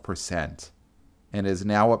 12% and is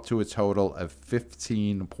now up to a total of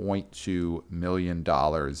 $15.2 million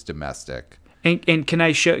domestic. And can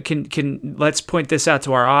I show? Can let's point this out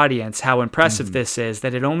to our audience how impressive this is.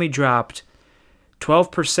 That it only dropped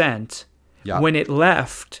 12% when it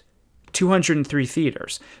left 203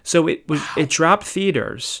 theaters. So it dropped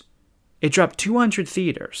theaters. It dropped 200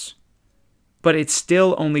 theaters, but it's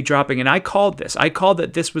still only dropping. And I called this. I called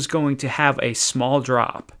that this was going to have a small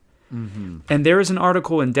drop. And there is an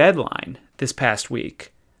article in Deadline this past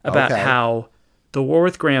week about how The War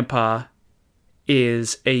with Grandpa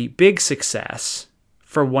is a big success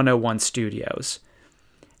for 101 Studios.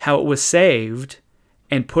 How it was saved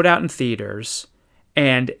and put out in theaters.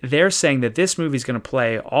 And they're saying that this movie is going to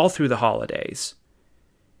play all through the holidays.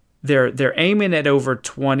 They're aiming at over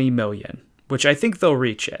 20 million, which I think they'll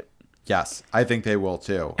reach it. Yes, I think they will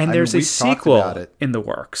too. And there's a sequel in the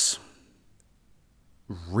works.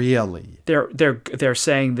 Really? They're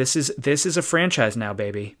saying this is a franchise now,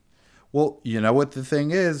 baby. Well, you know what the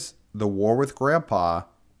thing is? The War with Grandpa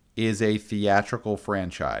is a theatrical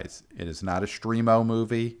franchise. It is not a streamo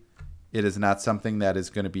movie. It is not something that is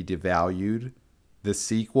going to be devalued. The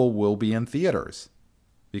sequel will be in theaters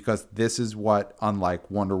because this is what,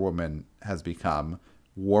 unlike Wonder Woman, has become.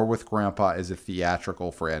 War with Grandpa is a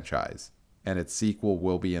theatrical franchise, and its sequel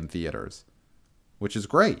will be in theaters, which is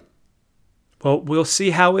great. Well, we'll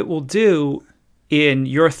see how it will do in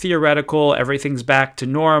your theoretical, everything's back to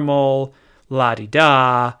normal,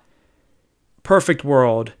 la-di-da, perfect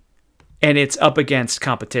world, and it's up against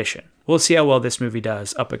competition. We'll see how well this movie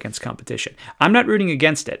does up against competition. I'm not rooting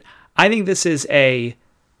against it. I think this is a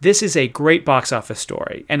great box office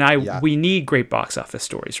story, and we need great box office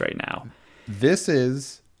stories right now. This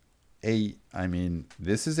is a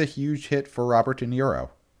huge hit for Robert De Niro.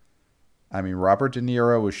 I mean, Robert De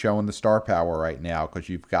Niro is showing the star power right now because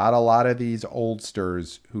you've got a lot of these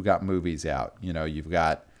oldsters who got movies out. You know, you've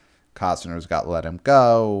got Costner's got Let Him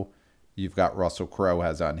Go. You've got Russell Crowe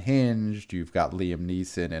has Unhinged. You've got Liam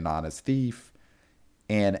Neeson in Honest Thief.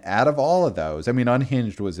 And out of all of those, I mean,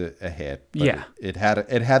 Unhinged was a hit. But it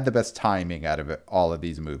had the best timing out of all of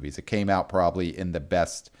these movies. It came out probably in the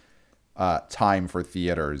best time for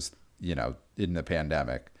theaters, you know, in the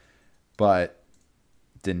pandemic. But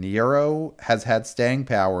De Niro has had staying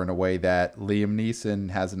power in a way that Liam Neeson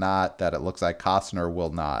has not, that it looks like Costner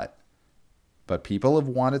will not. But people have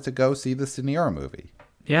wanted to go see the De Niro movie.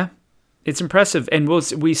 Yeah, it's impressive. And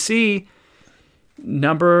we see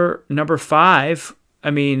number 5,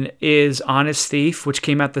 I mean, is Honest Thief, which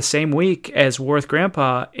came out the same week as War with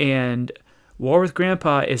Grandpa. And War with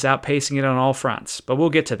Grandpa is outpacing it on all fronts. But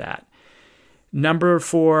we'll get to that. Number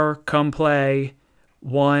 4, Come Play,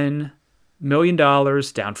 $1 million, down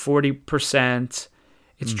 40%.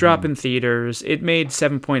 It's dropping theaters. It made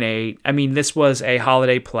 7.8. I mean, this was a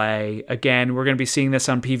holiday play. Again, we're going to be seeing this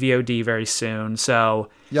on PVOD very soon. So,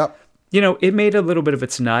 yep. You know, it made a little bit of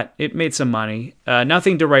its nut. It made some money.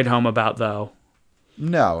 Nothing to write home about, though.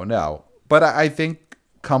 No. But I think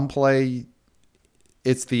Come Play,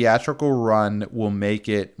 its theatrical run will make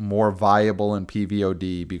it more viable in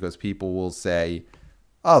PVOD because people will say,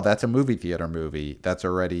 oh, that's a movie theater movie that's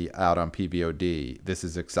already out on PVOD. This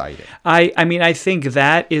is exciting. I mean, I think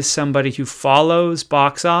that is somebody who follows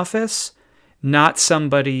box office, not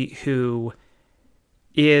somebody who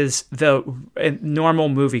is the normal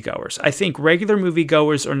moviegoers. I think regular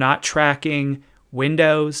moviegoers are not tracking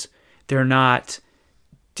windows. They're not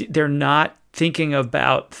thinking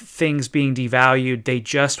about things being devalued. They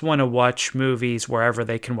just want to watch movies wherever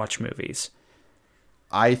they can watch movies.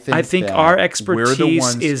 I think our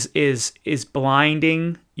expertise is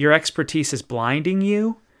blinding. Your expertise is blinding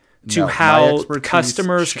you to how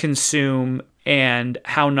customers consume and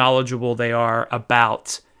how knowledgeable they are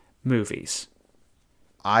about movies.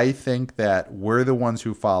 I think that we're the ones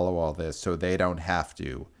who follow all this, so they don't have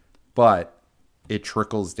to. But it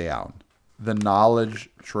trickles down. The knowledge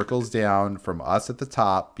trickles down from us at the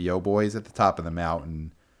top, BO Boys at the top of the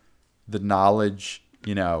mountain. The knowledge,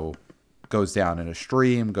 you know, goes down in a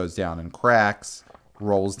stream, goes down in cracks,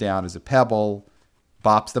 rolls down as a pebble,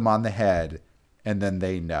 bops them on the head, and then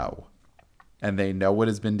they know. And they know what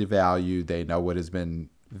has been devalued. They know what has been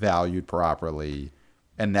valued properly,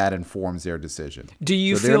 and that informs their decision. Do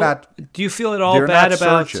you feel at all bad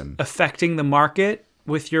about affecting the market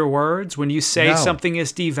with your words when you say something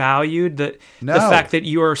is devalued? The fact that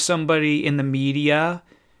you are somebody in the media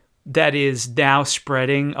that is now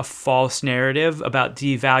spreading a false narrative about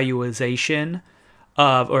devaluation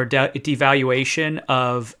of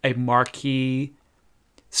a marquee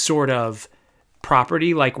sort of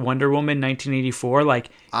property like Wonder Woman 1984,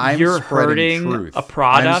 like you're hurting a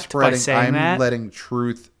product by saying that. I'm letting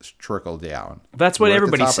truth trickle down. That's what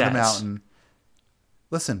everybody says. Of the mountain.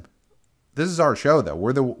 Listen, this is our show though.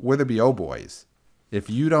 We're the BO boys. If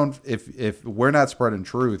we're not spreading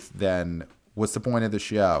truth, then what's the point of the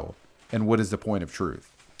show? And what is the point of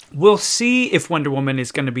truth? We'll see if Wonder Woman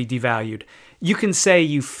is going to be devalued. You can say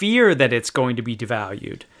you fear that it's going to be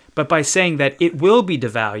devalued, but by saying that it will be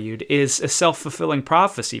devalued is a self-fulfilling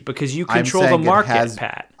prophecy because you control the market,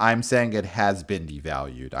 Pat. I'm saying it has been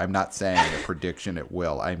devalued. I'm not saying a prediction it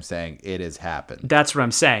will. I'm saying it has happened. That's what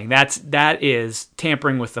I'm saying. That is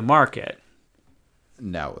tampering with the market.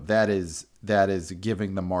 No, that is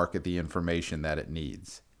giving the market the information that it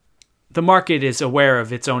needs. The market is aware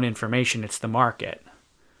of its own information. It's the market.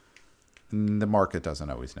 The market doesn't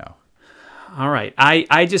always know. All right.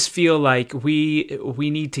 I just feel like we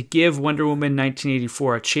need to give Wonder Woman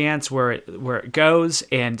 1984 a chance where it goes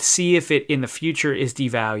and see if it in the future is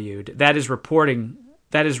devalued. That is reporting.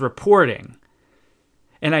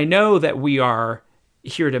 And I know that we're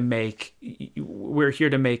here to make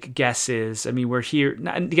guesses. I mean, we're here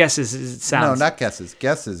not guesses. It sounds no, not guesses.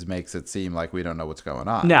 Guesses makes it seem like we don't know what's going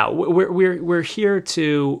on. No, we're here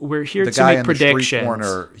to the to make predictions. The guy in the street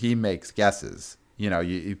corner, he makes guesses.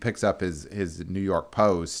 He picks up his New York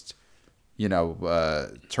Post.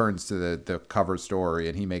 Turns to the cover story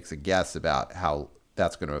and he makes a guess about how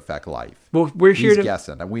that's going to affect life. Well, he's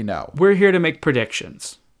guessing, and we know. We're here to make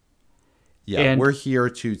predictions. Yeah, and we're here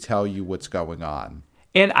to tell you what's going on.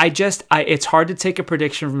 And it's hard to take a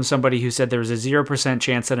prediction from somebody who said there was a 0%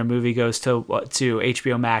 chance that a movie goes to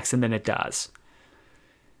HBO Max and then it does.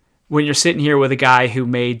 When you're sitting here with a guy who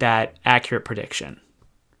made that accurate prediction.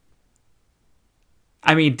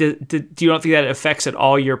 I mean, do you don't think that affects at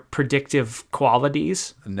all your predictive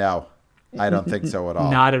qualities? No, I don't think so at all.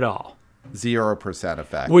 Not at all. 0%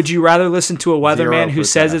 effect. Would you rather listen to a weatherman who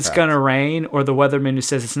says it's going to rain or the weatherman who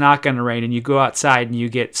says it's not going to rain and you go outside and you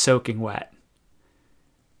get soaking wet?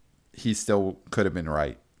 He still could have been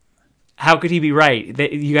right. How could he be right?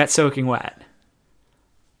 You got soaking wet.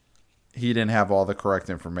 He didn't have all the correct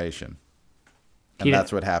information. And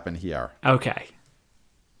that's what happened here. Okay.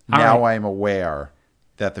 Now I'm aware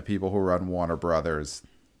that the people who run Warner Brothers,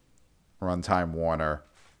 run Time Warner,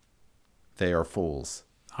 they are fools.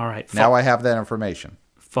 All right. Now I have that information.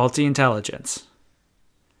 Faulty intelligence.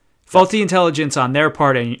 Faulty intelligence on their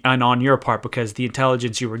part and on your part because the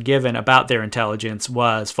intelligence you were given about their intelligence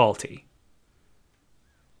was faulty.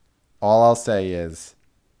 All I'll say is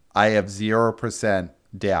I have 0%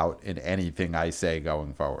 doubt in anything I say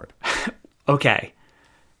going forward. Okay.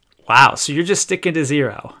 Wow. So you're just sticking to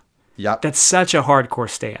 0. Yep. That's such a hardcore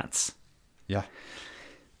stance. Yeah.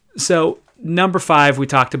 So number 5, we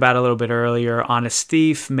talked about a little bit earlier. Honest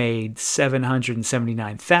Thief made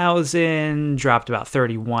 $779,000, dropped about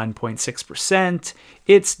 31.6%.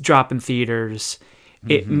 It's dropping theaters.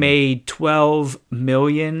 It made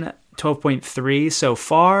 $12.3 so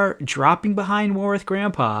far, dropping behind War with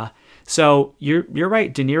Grandpa. So you're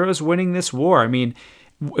right. De Niro's winning this war. I mean,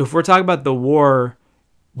 if we're talking about the war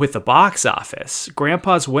with the box office,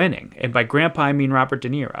 Grandpa's winning, and by Grandpa I mean Robert De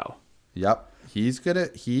Niro. Yep, he is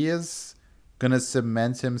gonna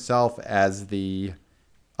cement himself as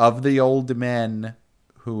of the old men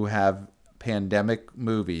who have pandemic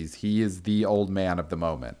movies. He is the old man of the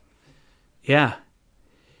moment. Yeah.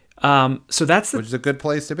 So which is a good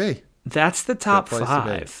place to be. That's the top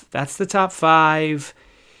 5. That's the top 5.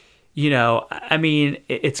 I mean,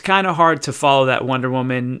 it's kind of hard to follow that Wonder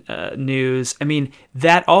Woman news. I mean,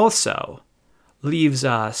 that also leaves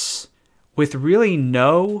us with really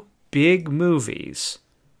no big movies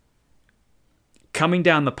coming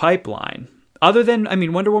down the pipeline. Other than,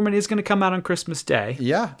 Wonder Woman is going to come out on Christmas Day.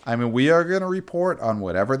 Yeah. We are going to report on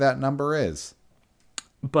whatever that number is.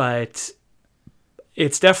 But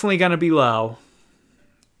it's definitely going to be low.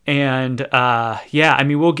 And,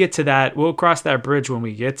 we'll get to that. We'll cross that bridge when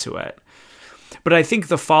we get to it. But I think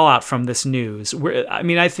the fallout from this news,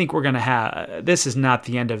 I think we're going to have, this is not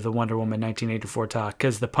the end of the Wonder Woman 1984 talk,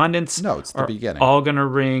 because the pundits it's the beginning. All going to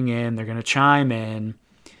ring in, they're going to chime in.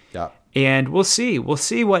 Yeah. And we'll see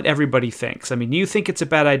what everybody thinks. I mean, you think it's a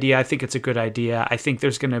bad idea. I think it's a good idea. I think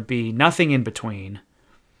there's going to be nothing in between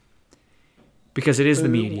because it is the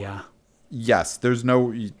media. Yes. There's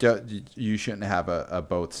you shouldn't have a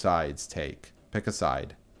both sides take. Pick a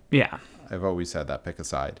side. Yeah. I've always said that. Pick a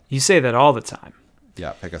side. You say that all the time.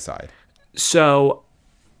 Yeah. Pick a side. So,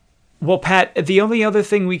 well, Pat, the only other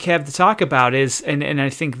thing we have to talk about is, and I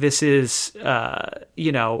think this is,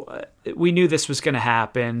 we knew this was going to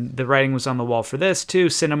happen. The writing was on the wall for this too.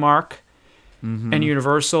 Cinemark and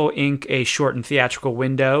Universal ink a shortened theatrical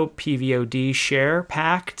window PVOD share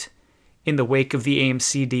pact in the wake of the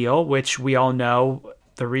AMC deal, which we all know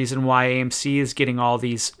the reason why AMC is getting all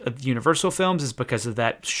these Universal films is because of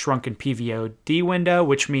that shrunken PVOD window,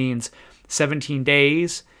 which means 17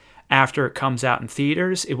 days after it comes out in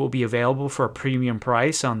theaters, it will be available for a premium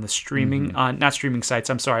price on the streaming, not streaming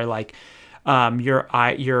sites. I'm sorry, like your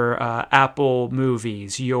Apple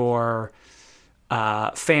Movies, your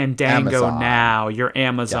Fandango Amazon. Now, your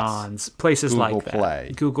Amazons, places Google like that.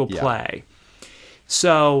 Play. Google Play.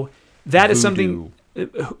 So that is something.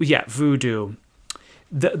 Yeah, Vudu.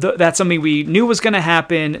 That's something we knew was going to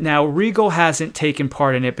happen. Now Regal hasn't taken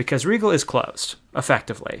part in it because Regal is closed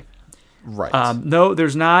effectively. Right. No,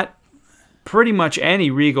 there's not pretty much any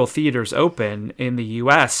Regal theaters open in the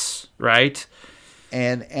U.S., right?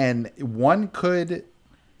 And one could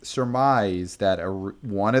surmise that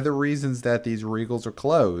one of the reasons that these Regals are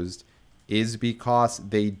closed is because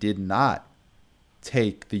they did not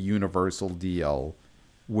take the Universal deal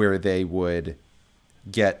where they would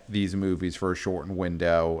get these movies for a shortened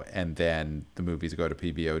window and then the movies go to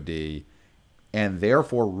PVOD. And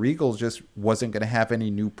therefore, Regal just wasn't going to have any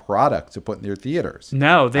new product to put in their theaters.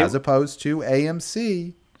 No, as opposed to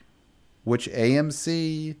AMC, which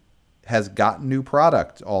AMC has gotten new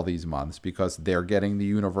product all these months because they're getting the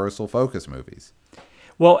Universal Focus movies.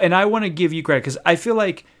 Well, and I want to give you credit because I feel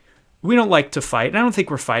like we don't like to fight. And I don't think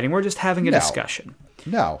we're fighting. We're just having a discussion.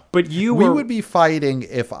 No. But we would be fighting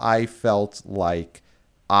if I felt like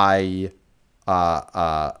I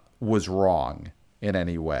was wrong in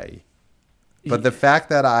any way. But the fact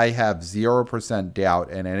that I have 0%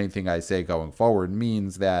 doubt in anything I say going forward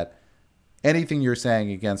means that anything you're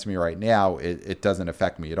saying against me right now, it doesn't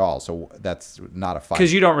affect me at all. So that's not a fight.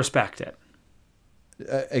 Because you don't respect it.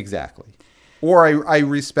 Exactly. Or I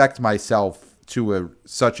respect myself to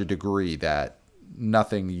such a degree that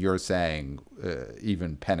nothing you're saying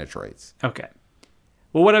even penetrates. Okay.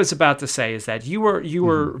 Well, what I was about to say is that you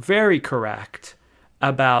were very correct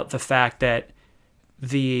about the fact that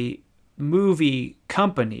the movie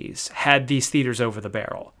companies had these theaters over the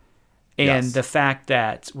barrel. And the fact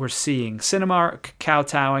that we're seeing Cinemark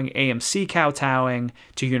kowtowing, AMC kowtowing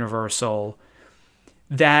to Universal,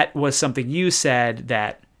 that was something you said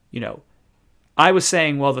that, I was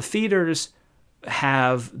saying, well, the theaters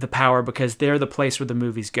have the power because they're the place where the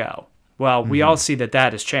movies go. Well, we all see that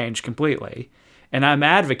has changed completely. And I'm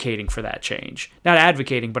advocating for that change. Not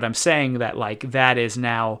advocating, but I'm saying that that is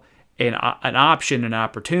now an option, an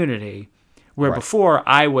opportunity, where before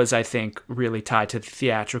I was, I think, really tied to the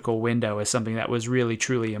theatrical window as something that was really,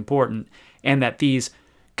 truly important, and that these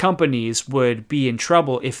companies would be in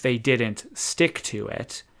trouble if they didn't stick to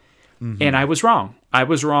it. And I was wrong.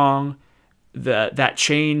 That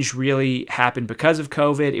change really happened because of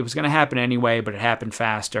COVID. It was going to happen anyway, but it happened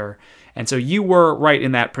faster. And so you were right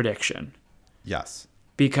in that prediction. Yes.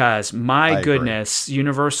 Because my goodness,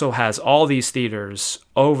 Universal has all these theaters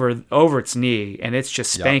over its knee, and it's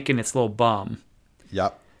just spanking its little bum.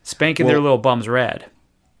 Yep. Spanking their little bums red.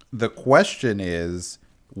 The question is,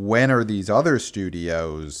 when are these other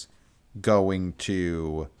studios going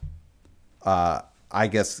to, I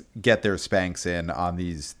guess, get their spanks in on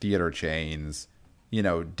these theater chains?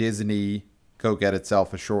 Disney, go get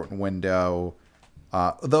itself a shortened window.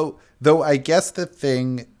 Though I guess the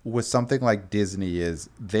thing with something like Disney is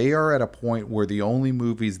they are at a point where the only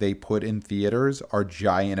movies they put in theaters are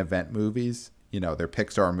giant event movies. They're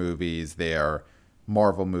Pixar movies, they're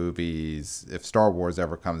Marvel movies, if Star Wars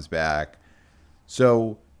ever comes back.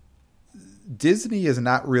 So Disney is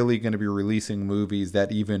not really going to be releasing movies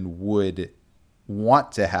that even would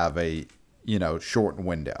want to have a, shortened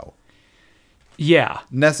window. Yeah.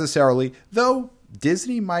 Necessarily, though.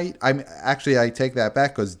 Disney might, I take that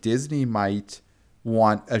back because Disney might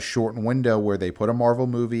want a shortened window where they put a Marvel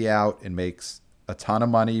movie out and makes a ton of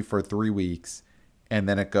money for 3 weeks and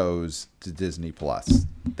then it goes to Disney Plus.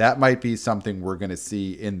 That might be something we're going to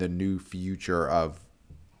see in the new future of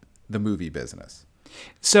the movie business.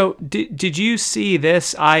 So did you see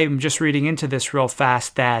this? I'm just reading into this real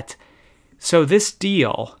fast so this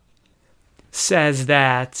deal says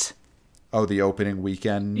that... Oh, the opening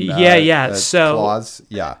weekend clause?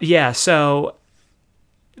 Yeah. Yeah, so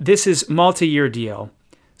this is multi-year deal.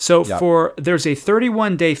 So there's a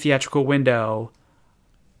 31-day theatrical window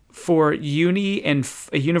for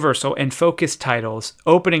Universal and Focus titles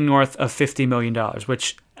opening north of $50 million,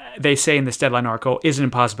 which they say in this Deadline article is an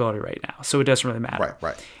impossibility right now. So it doesn't really matter.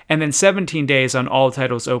 Right. And then 17 days on all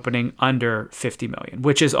titles opening under $50 million,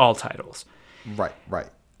 which is all titles. Right.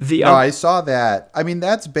 I saw that. I mean,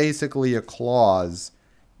 that's basically a clause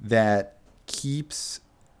that keeps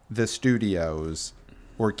the studios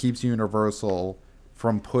or keeps Universal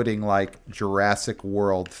from putting like Jurassic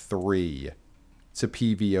World 3 to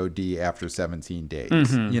PVOD after 17 days.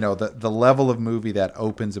 Mm-hmm. You know, the level of movie that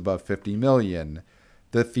opens above 50 million,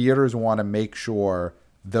 the theaters want to make sure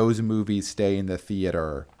those movies stay in the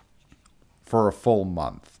theater for a full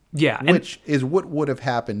month. Yeah. Which is what would have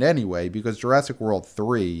happened anyway, because Jurassic World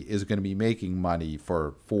 3 is going to be making money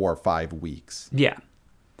for 4 or 5 weeks. Yeah.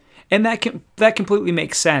 And that completely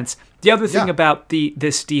makes sense. The other thing about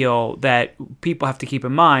this deal that people have to keep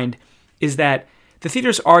in mind is that the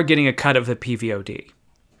theaters are getting a cut of the PVOD.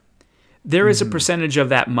 There is a percentage of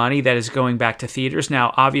that money that is going back to theaters.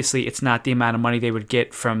 Now, obviously, it's not the amount of money they would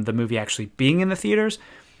get from the movie actually being in the theaters,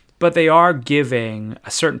 but they are giving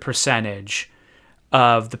a certain percentage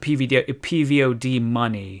of the PVOD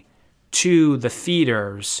money to the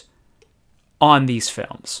theaters on these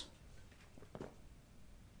films.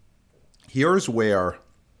 Here's where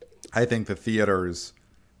I think the theaters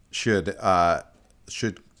should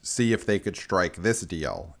see if they could strike this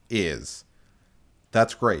deal.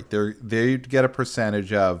 That's great. They get a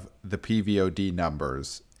percentage of the PVOD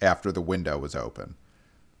numbers after the window was open.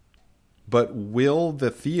 But will the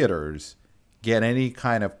theaters get any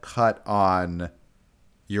kind of cut on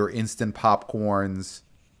your instant popcorns,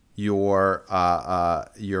 your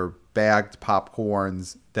bagged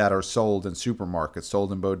popcorns that are sold in supermarkets,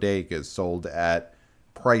 sold in bodegas, sold at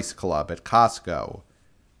Price Club, at Costco?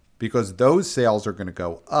 Because those sales are going to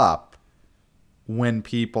go up when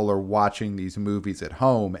people are watching these movies at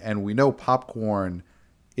home. And we know popcorn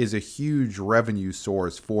is a huge revenue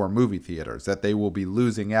source for movie theaters that they will be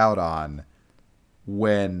losing out on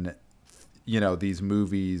when, these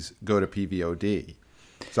movies go to PVOD.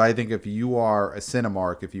 So I think if you are a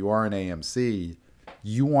Cinemark, if you are an AMC,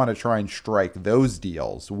 you want to try and strike those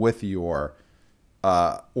deals with your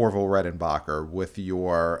Orville Redenbacher, with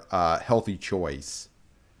your Healthy Choice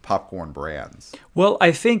popcorn brands. Well,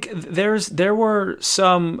 I think there were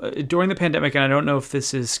some during the pandemic, and I don't know if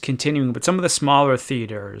this is continuing, but some of the smaller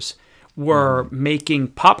theaters were making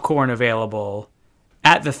popcorn available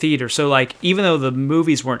at the theater. So like, even though the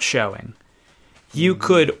movies weren't showing, you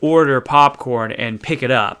could order popcorn and pick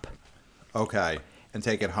it up. Okay. And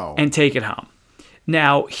take it home.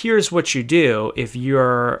 Now, here's what you do if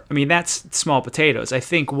that's small potatoes. I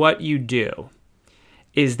think what you do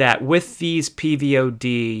is that with these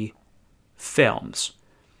PVOD films,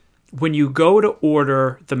 when you go to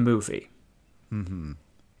order the movie,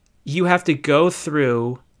 you have to go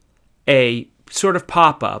through a sort of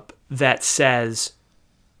pop-up that says,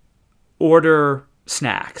 order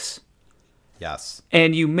snacks. Yes.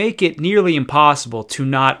 And you make it nearly impossible to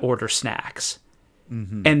not order snacks.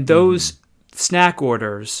 And those snack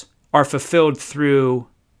orders are fulfilled through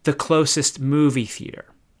the closest movie theater.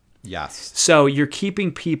 Yes. So you're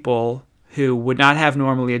keeping people who would not have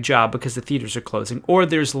normally a job because the theaters are closing or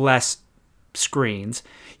there's less screens.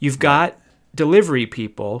 You've got delivery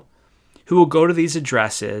people who will go to these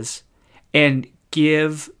addresses and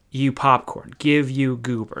give you popcorn, give you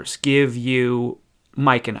goobers, give you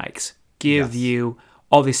Mike and Ike's, give you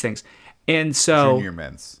all these things. And so, Junior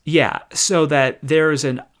Mints. Yeah, so that there's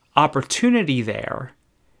an opportunity there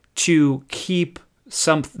to keep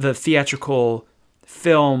the theatrical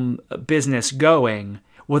film business going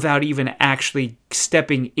without even actually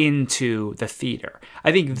stepping into the theater.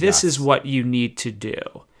 I think this is what you need to do.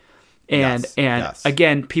 And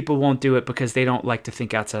again, people won't do it because they don't like to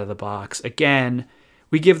think outside of the box. Again,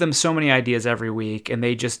 we give them so many ideas every week, and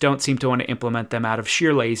they just don't seem to want to implement them out of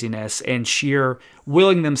sheer laziness and sheer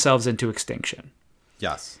willing themselves into extinction.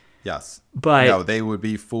 Yes. But no, they would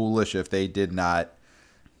be foolish if they did not,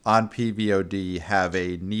 on PVOD, have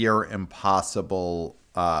a near impossible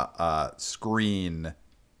screen,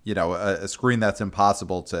 a screen that's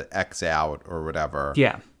impossible to X out or whatever.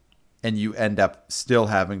 Yeah. And you end up still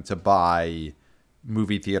having to buy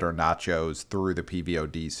movie theater nachos through the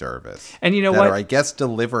PVOD service. And you know that what? are, I guess,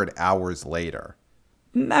 delivered hours later.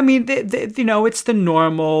 I mean, it's the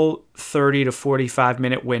normal 30 to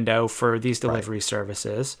 45-minute window for these delivery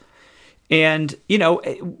services. And,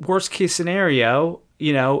 worst case scenario,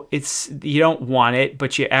 it's you don't want it,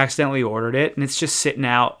 but you accidentally ordered it, and it's just sitting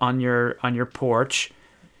out on your porch.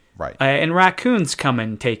 Right. And raccoons come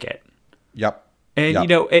and take it. Yep. And,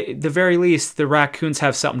 Yep. at the very least, the raccoons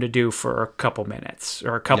have something to do for a couple minutes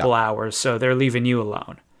or a couple hours, so they're leaving you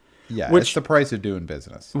alone. Yeah, it's the price of doing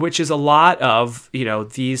business. Which is a lot of,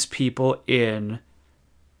 these people in,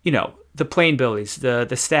 the plain billies,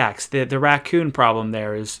 the stacks. The raccoon problem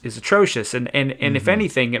there is atrocious. And if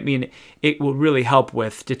anything, I mean, it will really help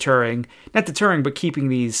with not deterring, but giving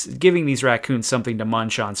these raccoons something to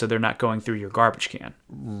munch on so they're not going through your garbage can.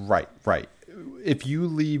 Right. If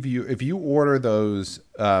you order those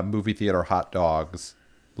movie theater hot dogs,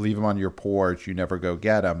 leave them on your porch, you never go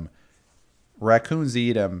get them, raccoons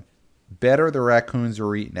eat them. Better the raccoons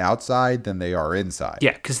are eaten outside than they are inside.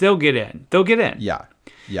 Yeah, because they'll get in. Yeah.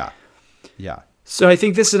 So I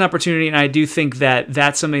think this is an opportunity, and I do think that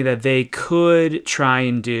that's something that they could try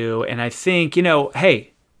and do. And I think,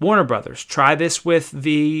 hey, Warner Brothers, try this with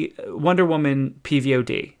the Wonder Woman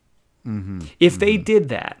PVOD. If they did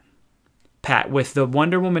that, Pat, with the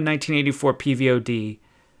Wonder Woman 1984 PVOD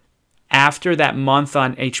after that month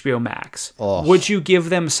on HBO Max, would you give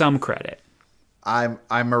them some credit? I'm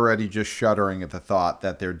already just shuddering at the thought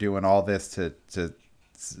that they're doing all this to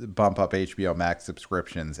bump up HBO Max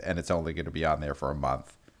subscriptions, and it's only going to be on there for a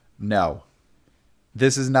month. No.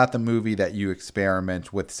 This is not the movie that you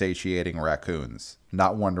experiment with satiating raccoons.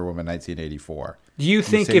 Not Wonder Woman 1984. You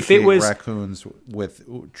think if it was raccoons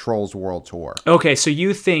with Trolls World Tour? Okay, so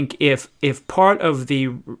you think if part of the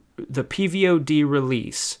PVOD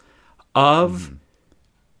release of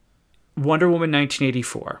Wonder Woman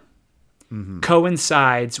 1984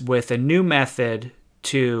 coincides with a new method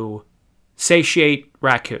to satiate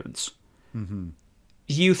raccoons,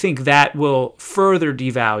 you think that will further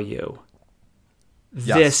devalue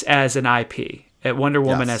this as an IP, Wonder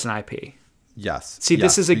Woman as an IP? Yes. See,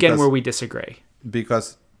 this is again where we disagree.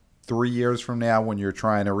 Because 3 years from now, when you're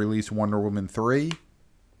trying to release Wonder Woman 3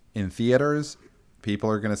 in theaters, people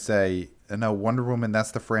are going to say, no, Wonder Woman,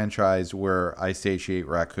 that's the franchise where I satiate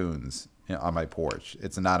raccoons on my porch.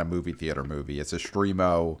 It's not a movie theater movie. It's a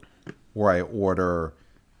streamo where I order,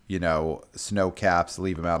 snow caps,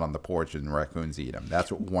 leave them out on the porch, and raccoons eat them.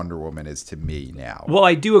 That's what Wonder Woman is to me now. Well,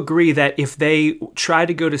 I do agree that if they try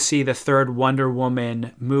to go to see the third Wonder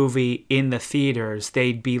Woman movie in the theaters,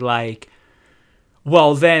 they'd be like,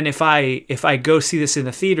 well, then if I go see this in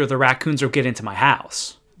the theater, the raccoons will get into my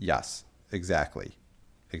house. Yes, exactly.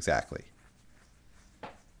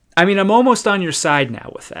 I mean, I'm almost on your side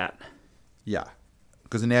now with that. Yeah,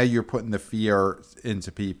 because now you're putting the fear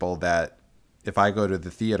into people that if I go to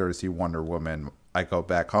the theater to see Wonder Woman, I go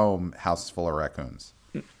back home, house is full of raccoons.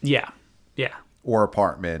 Yeah. Or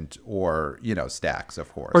apartment, or, stacks,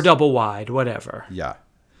 of course. Or double wide, whatever. Yeah.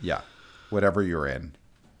 Whatever you're in.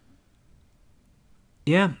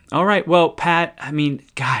 Yeah. All right. Well, Pat, I mean,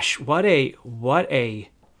 gosh, what a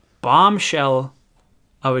bombshell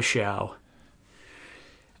of a show.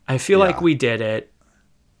 I feel like we did it.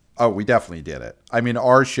 Oh, we definitely did it. I mean,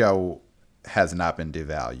 our show has not been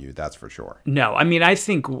devalued, that's for sure. No, I mean, I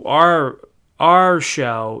think our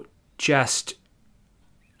show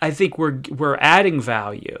I think we're adding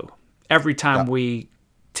value every time we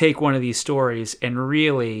take one of these stories and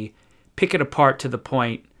really pick it apart to the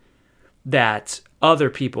point that other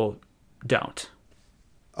people don't.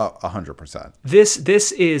 100%.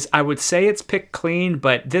 This is, I would say it's picked clean,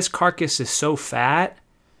 but this carcass is so fat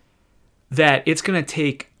that it's going to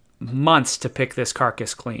take months to pick this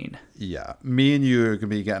carcass clean. Yeah. Me and you are going to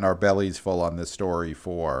be getting our bellies full on this story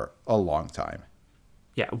for a long time.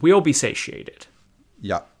 Yeah, we'll be satiated.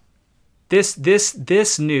 Yeah.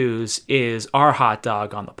 This news is our hot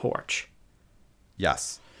dog on the porch.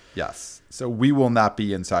 Yes. So we will not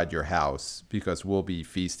be inside your house because we'll be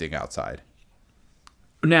feasting outside.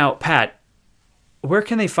 Now, Pat, where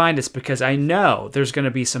can they find us? Because I know there's going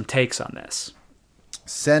to be some takes on this.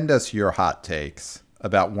 Send us your hot takes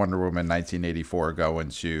about Wonder Woman 1984 going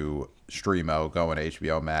to Streamo, going to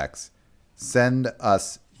HBO Max. Send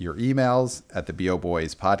us your emails at the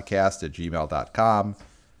boboyspodcast@gmail.com.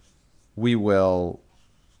 We will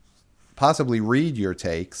possibly read your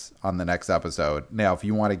takes on the next episode. Now, if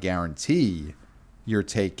you want to guarantee your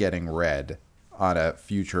take getting read on a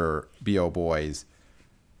future BO Boys,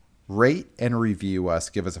 rate and review us.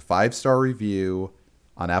 Give us a 5-star review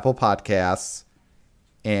on Apple Podcasts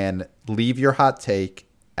and leave your hot take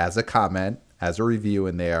as a comment, as a review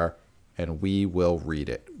in there, and we will read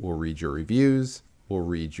it. We'll read your reviews. We'll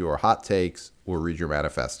read your hot takes. We'll read your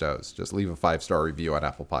manifestos. Just leave a 5-star review on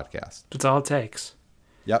Apple Podcast. That's all it takes.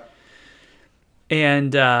 Yep.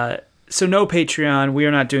 And so no Patreon. We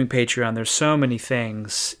are not doing Patreon. There's so many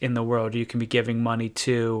things in the world you can be giving money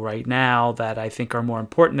to right now that I think are more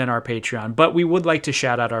important than our Patreon. But we would like to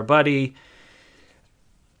shout out our buddy,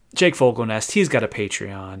 Jake Fogelnest. He's got a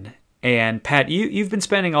Patreon. And Pat, you've been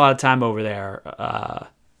spending a lot of time over there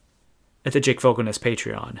at the Jake Fogelnest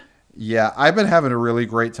Patreon. Yeah, I've been having a really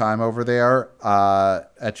great time over there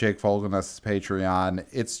at Jake Fogelnest's Patreon.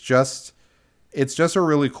 It's just a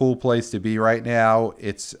really cool place to be right now.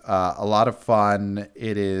 It's a lot of fun.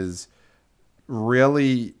 It is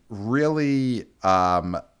really, really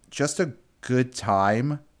just a good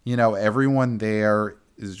time. You know, everyone there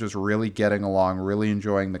is just really getting along, really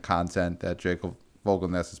enjoying the content that Jake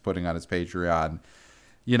Fogelnest is putting on his Patreon.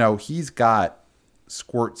 You know, he's got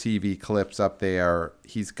Squirt TV clips up there.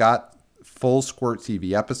 He's got full Squirt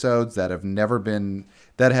TV episodes that have not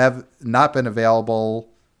been available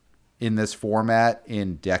in this format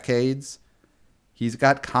in decades. He's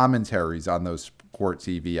got commentaries on those Squirt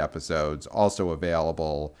TV episodes also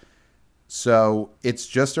available. So it's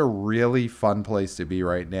just a really fun place to be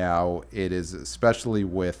right now. It is, especially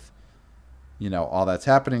with, you know, all that's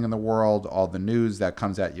happening in the world, all the news that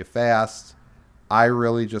comes at you fast. I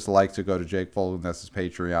really just like to go to Jake Fogelnest's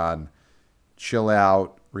Patreon, chill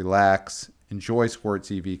out, relax, enjoy Squirt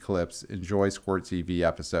TV clips, enjoy Squirt TV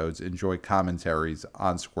episodes, enjoy commentaries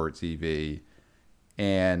on Squirt TV,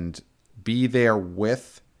 and be there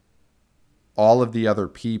with all of the other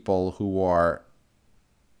people who are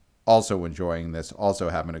also enjoying this, also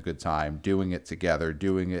having a good time, doing it together,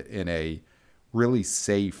 doing it in a really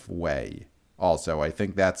safe way. Also, I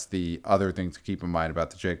think that's the other thing to keep in mind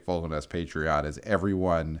about the Jake Fogelnest Patreon is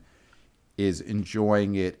everyone is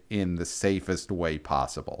enjoying it in the safest way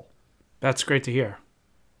possible. That's great to hear.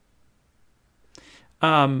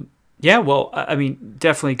 Yeah, well, I mean,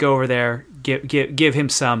 definitely go over there, give him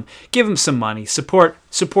some money, support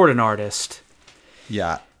an artist.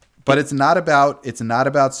 Yeah, but it's not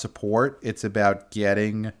about support. It's about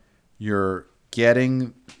you're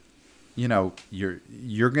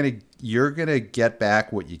gonna get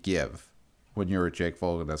back what you give when you're at Jake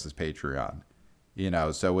Fogelnest's Patreon. You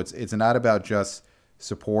know, so it's not about just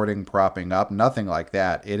supporting, propping up, nothing like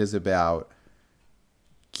that. It is about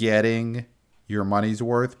getting your money's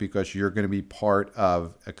worth because you're going to be part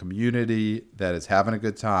of a community that is having a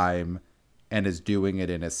good time and is doing it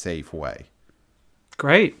in a safe way.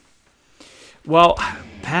 Great. Well,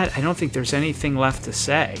 Pat, I don't think there's anything left to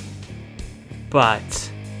say,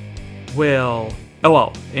 but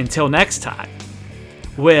until next time,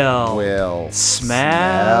 we'll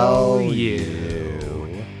smell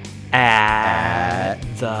you at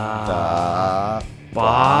the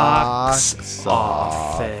box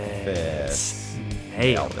office.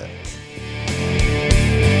 Nailed it.